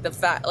also like the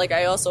fact, like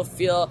I also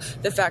feel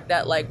the fact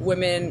that like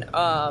women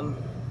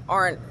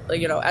aren't,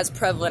 as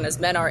prevalent as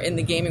men are in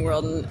the gaming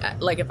world.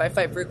 And like if I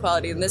fight for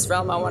equality in this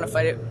realm, I want to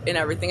fight it in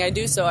everything I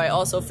do. So I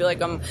also feel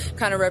like I'm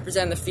kind of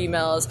representing the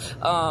females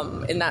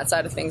in that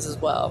side of things as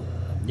well.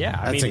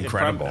 Yeah, That's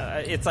incredible.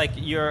 It's like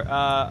you're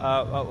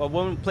a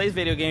woman who plays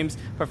video games,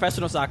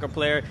 professional soccer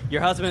player.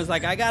 Your husband is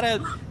like, I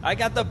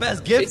got the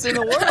best gifts in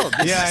the world.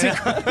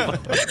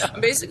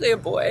 I'm basically a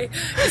boy.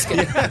 Just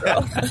kidding,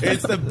 girl.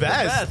 It's the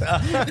best.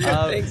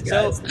 Thanks,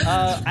 guys.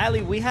 So,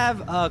 Allie, we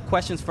have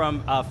questions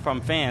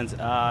from fans,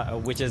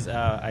 which is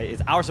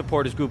it's our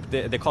supporters group.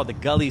 They're called the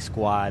Gully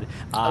Squad,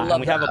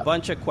 and we have a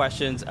bunch of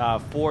questions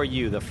for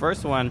you. The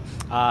first one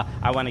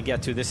I want to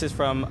get to. This is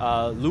from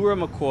Laura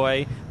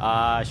McCoy.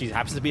 She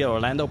happens to be an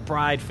Orlando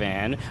Pride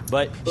fan,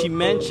 but she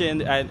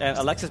mentioned, and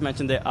Alexis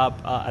mentioned it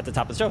up at the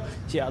top of the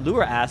show.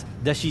 Laura asked,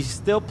 does she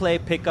still play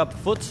pickup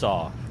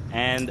futsal?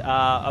 And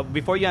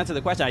before you answer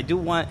the question, I do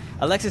want,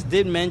 Alexis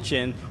did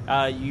mention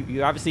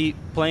you're obviously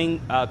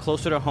playing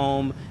closer to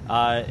home,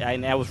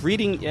 and I was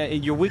reading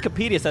your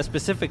Wikipedia says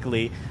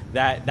specifically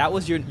that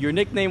was your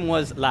nickname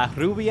was La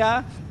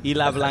Rubia y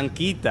La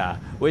Blanquita,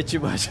 which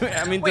was,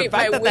 I mean, Wait, the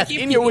fact that that's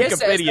in your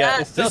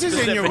Wikipedia is so This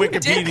is in your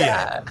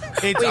Wikipedia.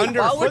 It's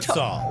under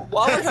futsal.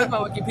 While we're talking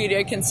about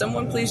Wikipedia, can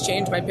someone please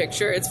change my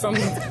picture? It's from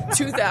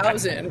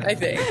 2000, I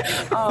think.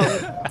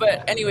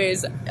 But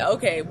anyways,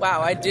 okay,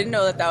 wow, I didn't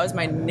know that was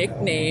my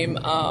nickname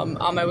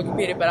on my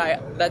Wikipedia,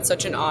 but that's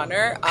such an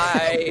honor.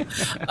 Like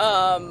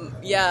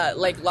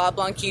La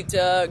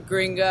Blanquita,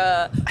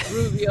 Gringa,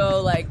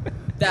 Rubio, like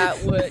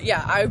that would,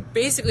 I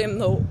basically am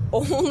the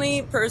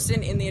only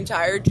person in the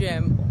entire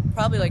gym,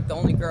 probably like the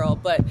only girl,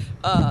 but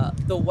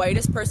the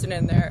whitest person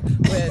in there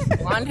with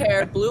blonde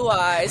hair, blue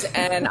eyes,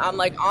 and I'm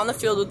like on the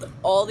field with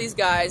all these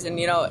guys, and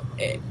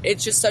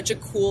it's just such a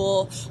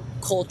cool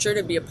culture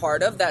to be a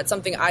part of. That's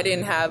something I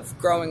didn't have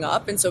growing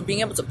up, and so being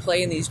able to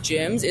play in these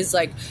gyms is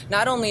like,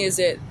 not only is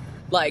it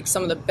like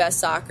some of the best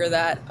soccer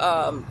that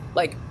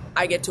like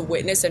I get to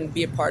witness and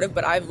be a part of,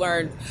 but I've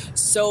learned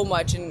so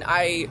much, and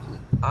I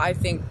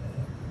think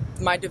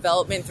my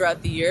development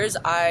throughout the years,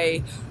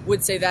 I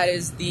would say that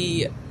is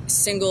the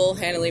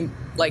single-handedly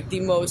like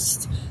the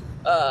most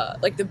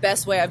like the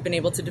best way I've been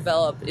able to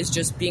develop is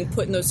just being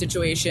put in those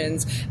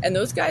situations. And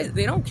those guys,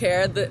 they don't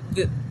care.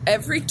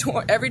 Every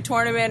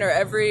tournament or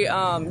every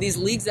these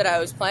leagues that I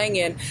was playing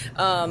in,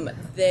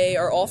 they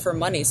are all for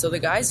money. So the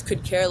guys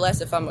could care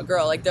less if I'm a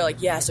girl. Like they're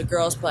like, yes, a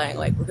girl's playing,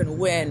 like we're gonna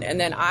win. And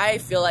then I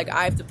feel like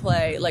I have to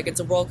play like it's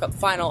a World Cup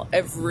final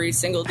every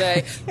single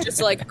day, just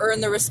to like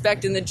earn the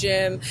respect in the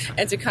gym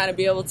and to kind of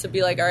be able to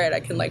be like, all right,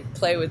 I can like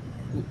play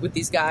with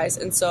these guys.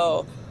 And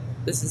so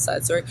this is a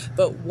side story,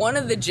 but one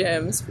of the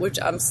gyms, which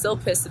I'm still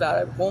pissed about,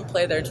 I won't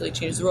play there until he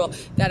changes the rule,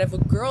 that if a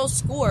girl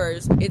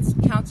scores, it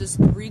counts as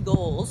 3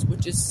 goals,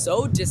 which is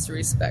so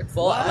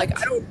disrespectful. What? I'm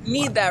like, I don't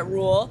need that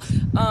rule.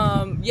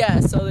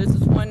 So there's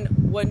this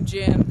one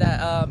gym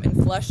that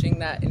in Flushing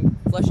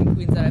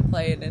Queens that I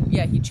play in, and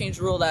he changed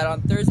the rule that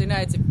on Thursday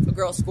nights, if a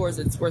girl scores,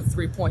 it's worth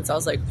 3 points. I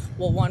was like,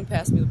 well, 1,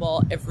 pass me the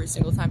ball every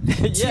single time.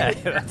 Yeah,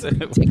 2, that's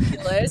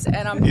ridiculous,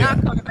 and I'm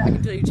not coming back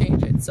until you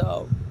change it.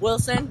 So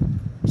Wilson,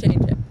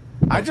 change it.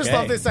 I just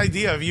love this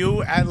idea of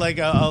you at like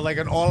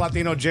an all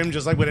Latino gym,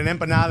 just like with an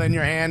empanada in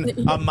your hand,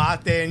 a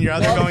mate in your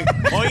other, going,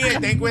 "Oye,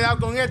 ten cuidado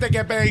con este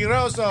que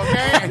peligroso,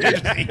 okay?" And you're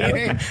just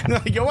eating.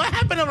 Like, yo, what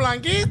happened to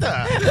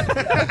Blanquita?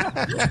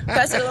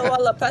 Pase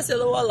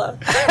la bola.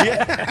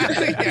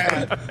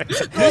 Yeah.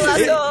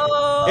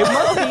 It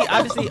must be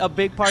obviously a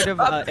big part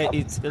of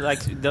it's like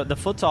the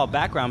futsal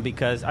background,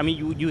 because I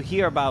mean you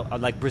hear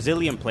about like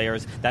Brazilian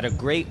players that are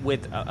great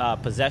with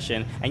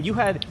possession, and you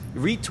had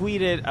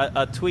retweeted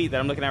a tweet that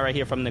I'm looking at right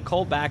here from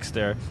Nicole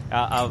Baxter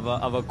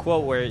of a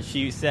quote where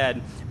she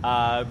said,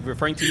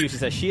 referring to you, she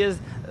said, "She is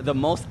the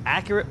most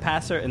accurate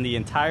passer in the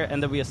entire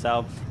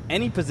NWSL,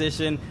 any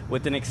position,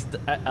 with an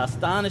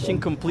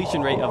astonishing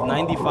completion rate of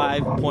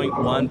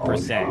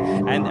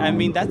 95.1%. And I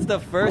mean, that's the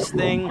first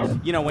thing,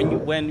 you know,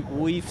 when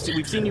we've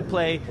seen you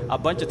play a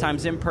bunch of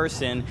times in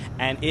person,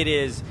 and it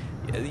is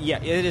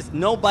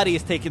nobody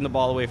is taking the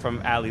ball away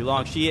from Allie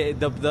Long.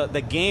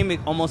 The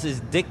game almost is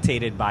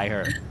dictated by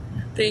her.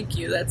 Thank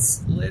you.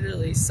 That's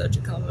literally such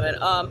a compliment.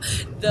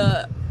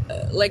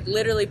 Like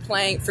literally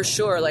playing for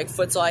sure, like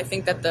futsal. I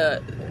think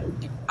that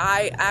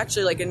I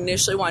actually like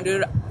initially wanted to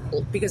do it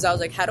because I was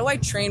like, how do I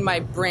train my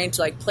brain to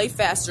like play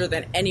faster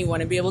than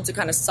anyone and be able to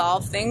kind of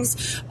solve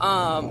things?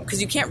 Because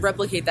you can't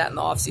replicate that in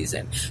the off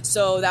season.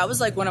 So that was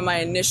like one of my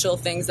initial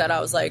things that I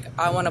was like,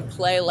 I want to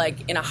play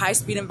like in a high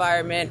speed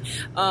environment.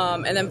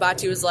 And then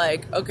Bati was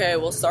like, okay,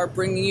 we'll start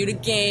bringing you to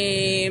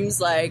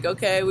games. Like,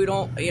 okay, we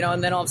don't, you know,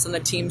 and then all of a sudden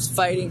the team's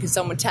fighting because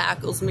someone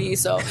tackles me.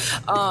 So,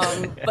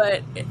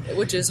 but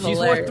which is hilarious. She's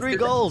worth 3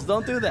 goals.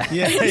 Don't do that.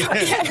 Yeah.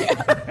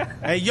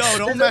 Hey, yo,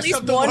 don't mess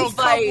up the World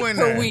Cup winner.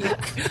 Per week.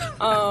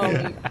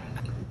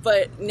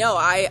 But no,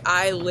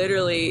 I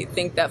literally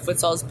think that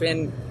futsal has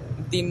been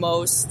the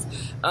most,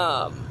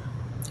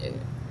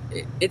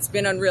 it's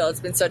been unreal.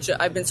 It's been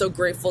I've been so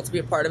grateful to be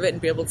a part of it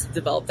and be able to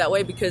develop that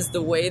way, because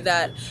the way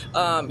that,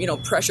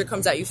 pressure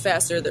comes at you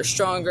faster, they're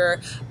stronger.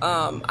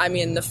 I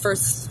mean, the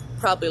first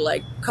probably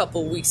like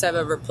couple weeks I've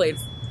ever played,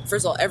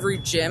 first of all, every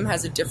gym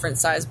has a different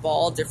size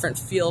ball, different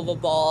feel of a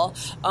ball.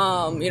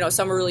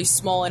 Some are really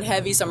small and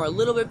heavy, some are a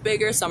little bit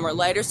bigger, some are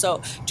lighter.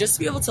 So just to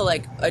be able to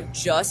like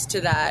adjust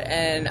to that,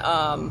 and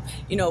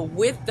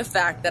with the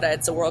fact that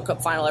it's a World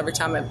Cup final every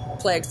time I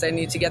play, because I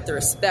need to get the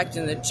respect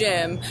in the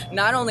gym.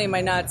 Not only am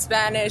I not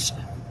Spanish,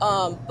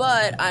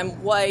 but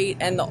I'm white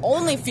and the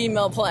only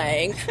female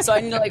playing, so I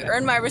need to like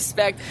earn my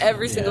respect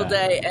every single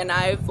day. And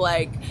I've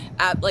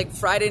at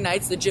Friday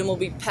nights, the gym will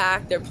be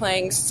packed. They're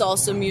playing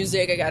salsa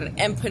music. I got an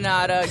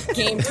empanada.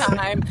 Game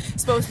time.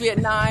 It's supposed to be at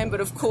 9,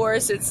 but of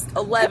course it's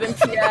 11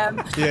 p.m.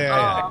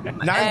 Not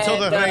until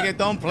the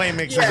reggaeton play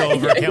mix is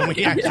over can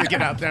we actually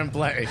get out there and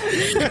play.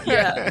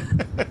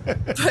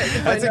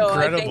 That's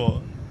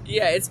incredible.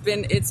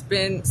 It's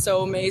been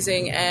so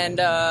amazing, and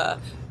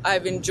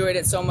I've enjoyed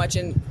it so much.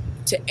 And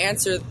to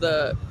answer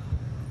the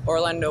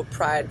Orlando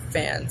Pride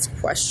fans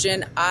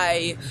question,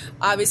 I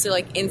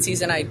obviously in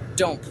season I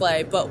don't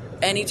play, but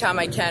anytime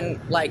I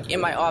can, in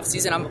my off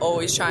season, I'm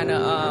always trying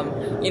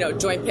to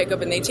join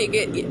pickup, and they take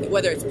it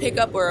whether it's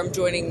pickup or I'm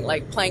joining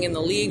playing in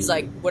the leagues,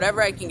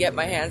 whatever I can get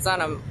my hands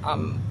on,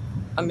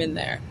 I'm in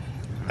there.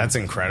 That's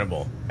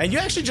incredible. And you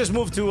actually just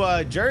moved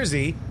to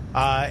Jersey,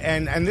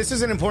 and this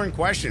is an important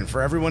question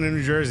for everyone in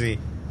New Jersey.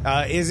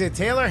 Is it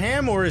Taylor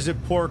ham or is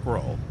it pork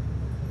roll?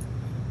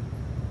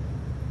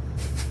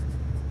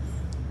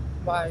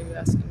 Why are you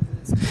asking me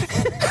this?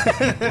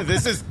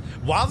 This is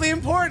wildly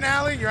important,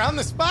 Allie. You're on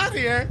the spot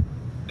here.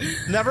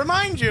 Never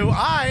mind you.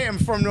 I am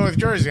from North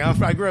Jersey.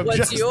 I grew up.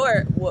 What's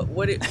your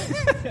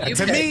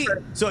to me?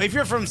 So if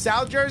you're from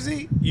South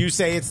Jersey, you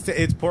say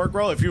it's pork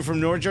roll. If you're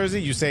from North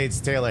Jersey, you say it's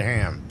Taylor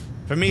ham.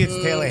 For me, it's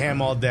Taylor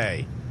ham all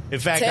day. In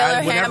fact,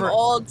 ham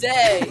all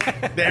day.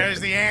 There's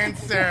the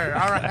answer.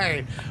 All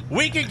right.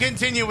 We can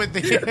continue with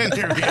the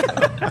interview.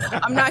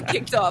 I'm not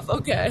kicked off.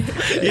 Okay.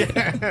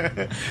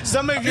 Yeah.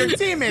 Some of your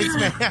teammates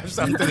may have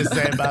something to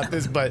say about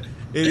this, but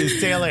it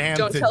is Taylor ham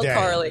today. Don't tell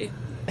Carly.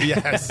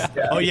 Yes.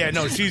 Yeah. Oh, yeah.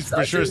 No, she's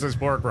for sure says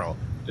pork roll.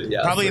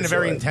 Yeah, Probably in a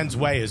very sure. intense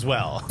way as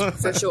well.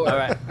 For sure. All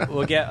right,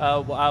 we'll get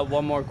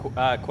one more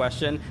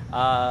question.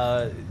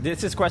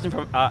 This is a question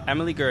from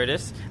Emily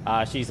Gertis.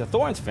 She's a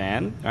Thorns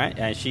fan, right?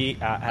 And she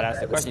had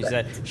asked the question. She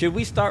said, should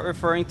we start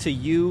referring to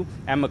you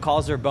and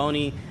McCall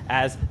Zerboni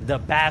as the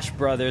Bash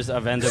Brothers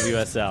of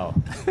NWSL?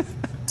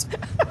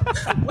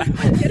 Why am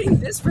I getting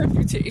this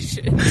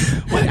reputation?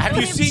 Have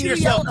you seen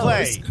yourself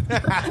play?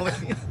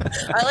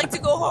 I like to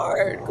go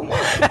hard. Come on.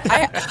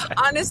 I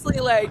honestly,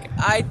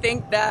 I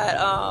think that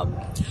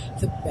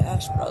the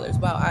Bash Brothers.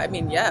 Wow. I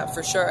mean, yeah,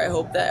 for sure. I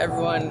hope that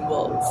everyone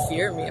will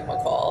fear me and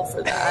McCall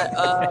for that.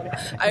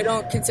 I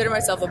don't consider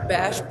myself a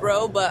Bash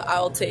bro, but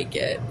I'll take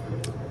it.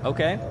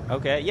 Okay.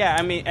 Yeah,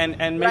 I mean,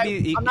 and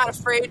maybe... I'm not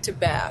afraid to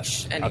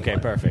bash anyone. Okay,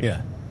 perfect.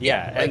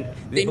 Yeah. And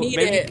they need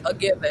it, I'll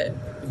give it.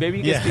 Maybe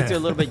you can speak to a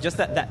little bit, just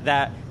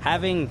that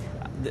having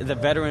the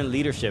veteran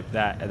leadership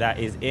that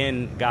is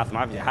in Gotham,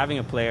 obviously having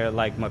a player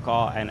like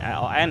McCall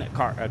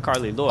and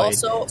Carly Lloyd.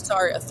 Also,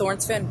 sorry, a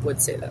Thorns fan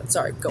would say that.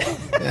 Sorry, go on.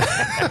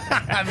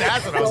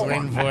 That's what I was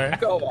waiting for.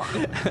 Go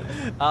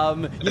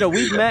on.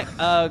 We've met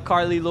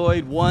Carly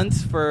Lloyd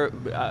once for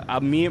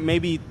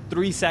maybe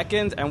 3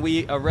 seconds, and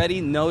we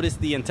already noticed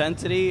the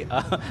intensity.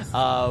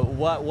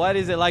 What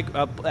is it like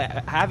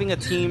having a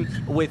team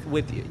with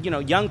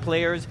young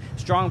players,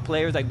 strong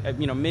players like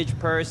Midge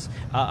Purse,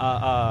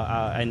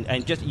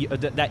 and just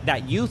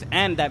that youth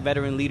and that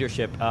veteran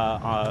leadership, in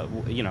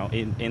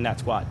that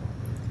squad?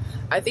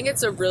 I think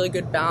it's a really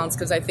good balance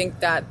because I think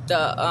that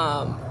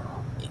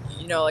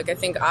I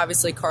think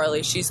obviously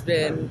Carly, she's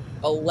been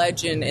a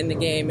legend in the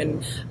game,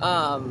 and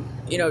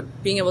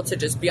being able to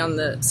just be on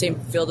the same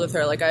field with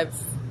her, I've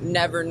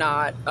never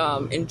not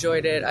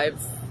enjoyed it.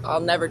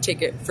 I'll never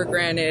take it for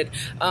granted.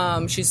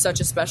 She's such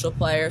a special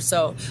player,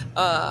 so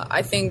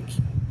I think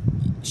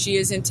she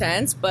is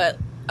intense, but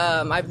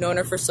I've known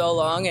her for so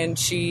long, and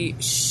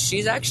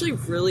she's actually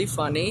really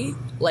funny,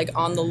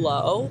 on the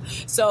low.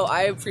 So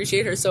I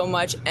appreciate her so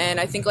much, and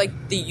I think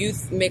the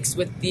youth mixed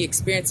with the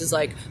experience is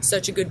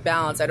such a good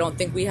balance. I don't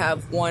think we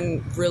have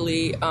one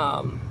really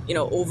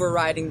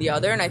overriding the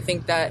other, and I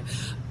think that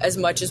as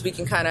much as we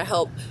can kind of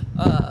help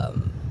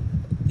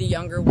the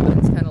younger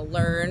ones kind of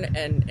learn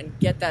and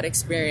get that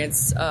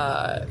experience,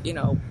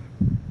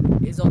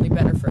 is only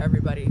better for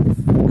everybody,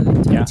 for the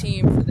entire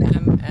team, for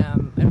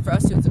them, and for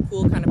us too. It's a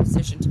cool kind of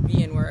position to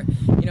be in where,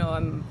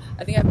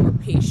 I think I have more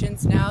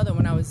patience now than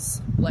when I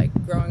was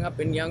growing up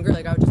and younger.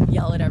 I would just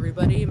yell at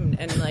everybody and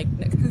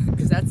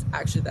because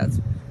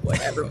that's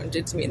what everyone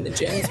did to me in the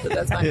gyms, but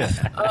that's fine.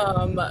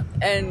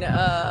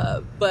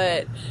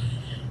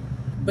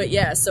 But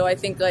yeah, so I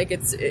think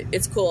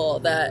it's cool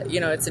that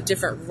it's a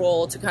different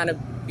role to kind of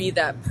be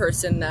that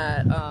person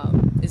that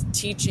is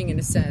teaching in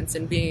a sense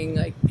and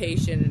being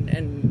patient,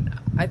 and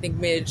I think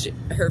Midge,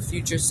 her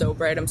future's so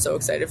bright. I'm so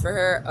excited for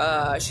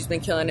her. She's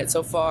been killing it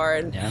so far,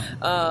 and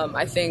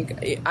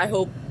I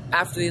hope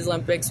after these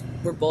Olympics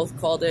we're both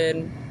called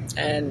in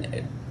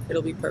and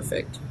it'll be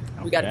perfect.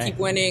 Okay. We got to keep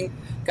winning,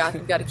 got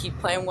to keep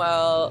playing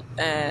well,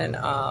 and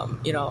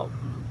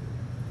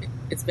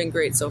it's been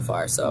great so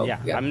far. So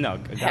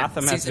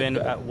Gotham has been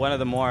one of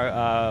the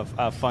more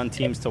fun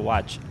teams to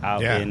watch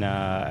out in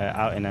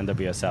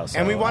NWSL. So,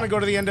 and we want to go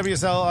to the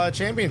NWSL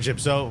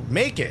championship, so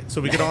make it so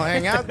we can all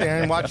hang out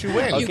there and watch you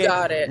win. You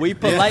got it. We're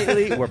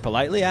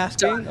politely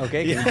asking.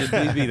 Okay, can you just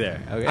please be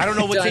there? Okay. I don't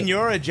know what's in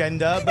your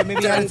agenda, but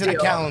maybe add it to the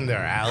calendar,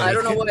 Allie. I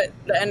don't know what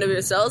the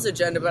NWSL's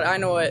agenda, but I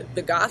know what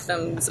the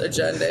Gotham's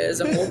agenda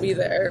is, and we'll be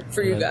there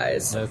for you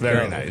guys.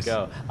 Very nice.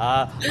 Let's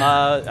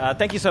go.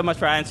 Thank you so much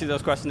for answering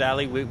those questions,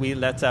 Allie.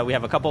 We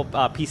have a couple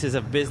pieces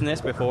of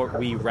business before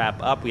we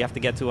wrap up. We have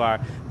to get to our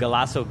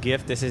Golazo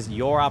gift. This is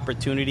your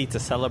opportunity to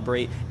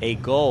celebrate a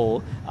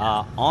goal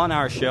on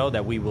our show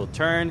that we will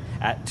turn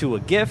to a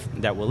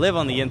gift that will live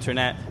on the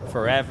internet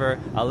forever.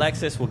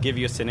 Alexis will give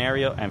you a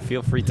scenario, and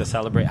feel free to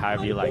celebrate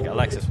however you like.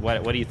 Alexis,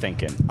 what are you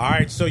thinking? All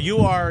right, so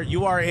you are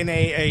in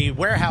a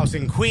warehouse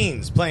in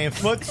Queens playing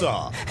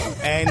futsal,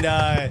 and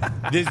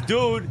this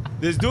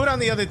dude on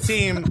the other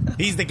team,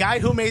 he's the guy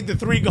who made the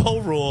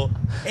 3-goal rule,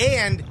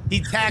 and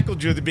he tackled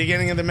you at the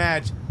beginning of the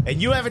match,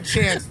 and you have a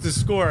chance to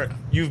score.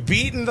 You've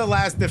beaten the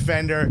last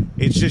defender.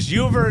 It's just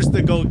you versus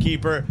the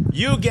goalkeeper.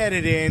 You get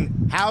it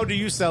in. How do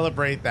you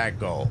celebrate that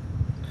goal?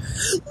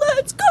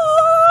 Let's go!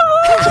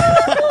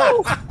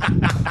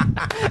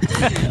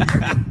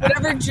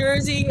 Whatever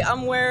jersey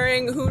I'm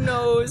wearing, who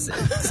knows?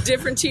 It's a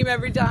different team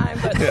every time,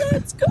 but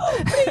let's go,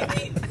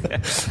 baby!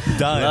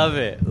 Done.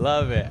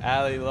 Love it.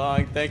 Allie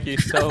Long, thank you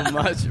so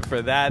much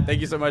for that. Thank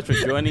you so much for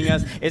joining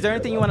us. Is there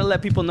anything you want to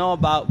let people know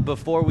about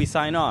before we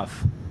sign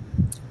off?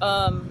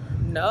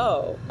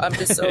 No, I'm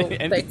just so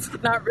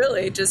thankful. Not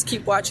really. Just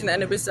keep watching the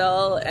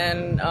NWSL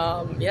and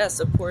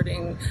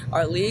supporting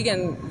our league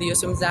and the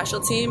USWNT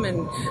national team,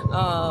 and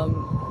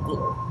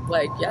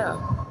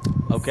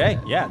Okay,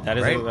 yeah, that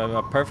is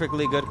a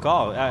perfectly good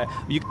call.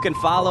 You can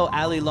follow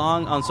Allie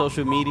Long on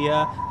social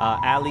media,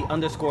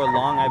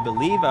 Allie_Long, I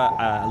believe,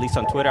 at least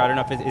on Twitter. I don't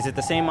know if is it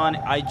the same on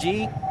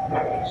IG?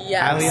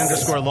 Yes.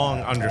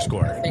 Allie_long_.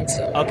 I think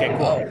so. Okay,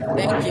 cool. Oh,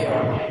 thank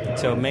you.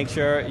 So make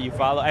sure you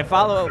follow. I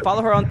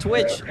follow her on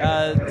Twitch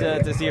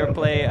to see her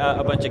play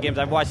a bunch of games.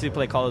 I've watched her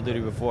play Call of Duty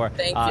before.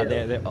 Thank you.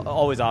 They're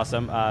always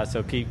awesome.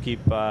 So keep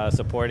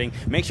supporting.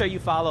 Make sure you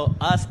follow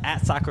us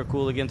at Soccer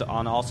Cooligans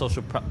on all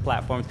social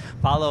platforms.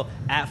 Follow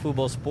at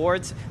Football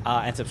Sports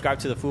and subscribe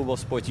to the Football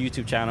Sports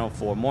YouTube channel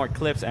for more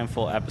clips and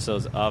full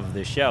episodes of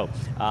the show.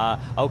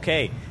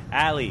 Okay,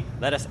 Allie,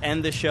 let us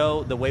end the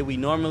show the way we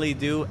normally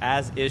do,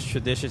 as is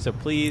tradition. So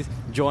please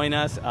join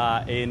us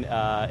in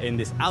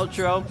this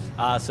outro.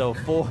 So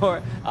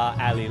for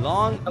Allie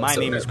Long, my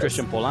name is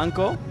Christian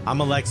Polanco. I'm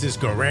Alexis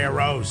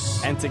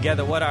Guerreros. And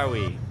together, what are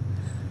we?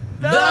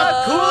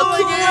 The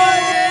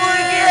Cooligans!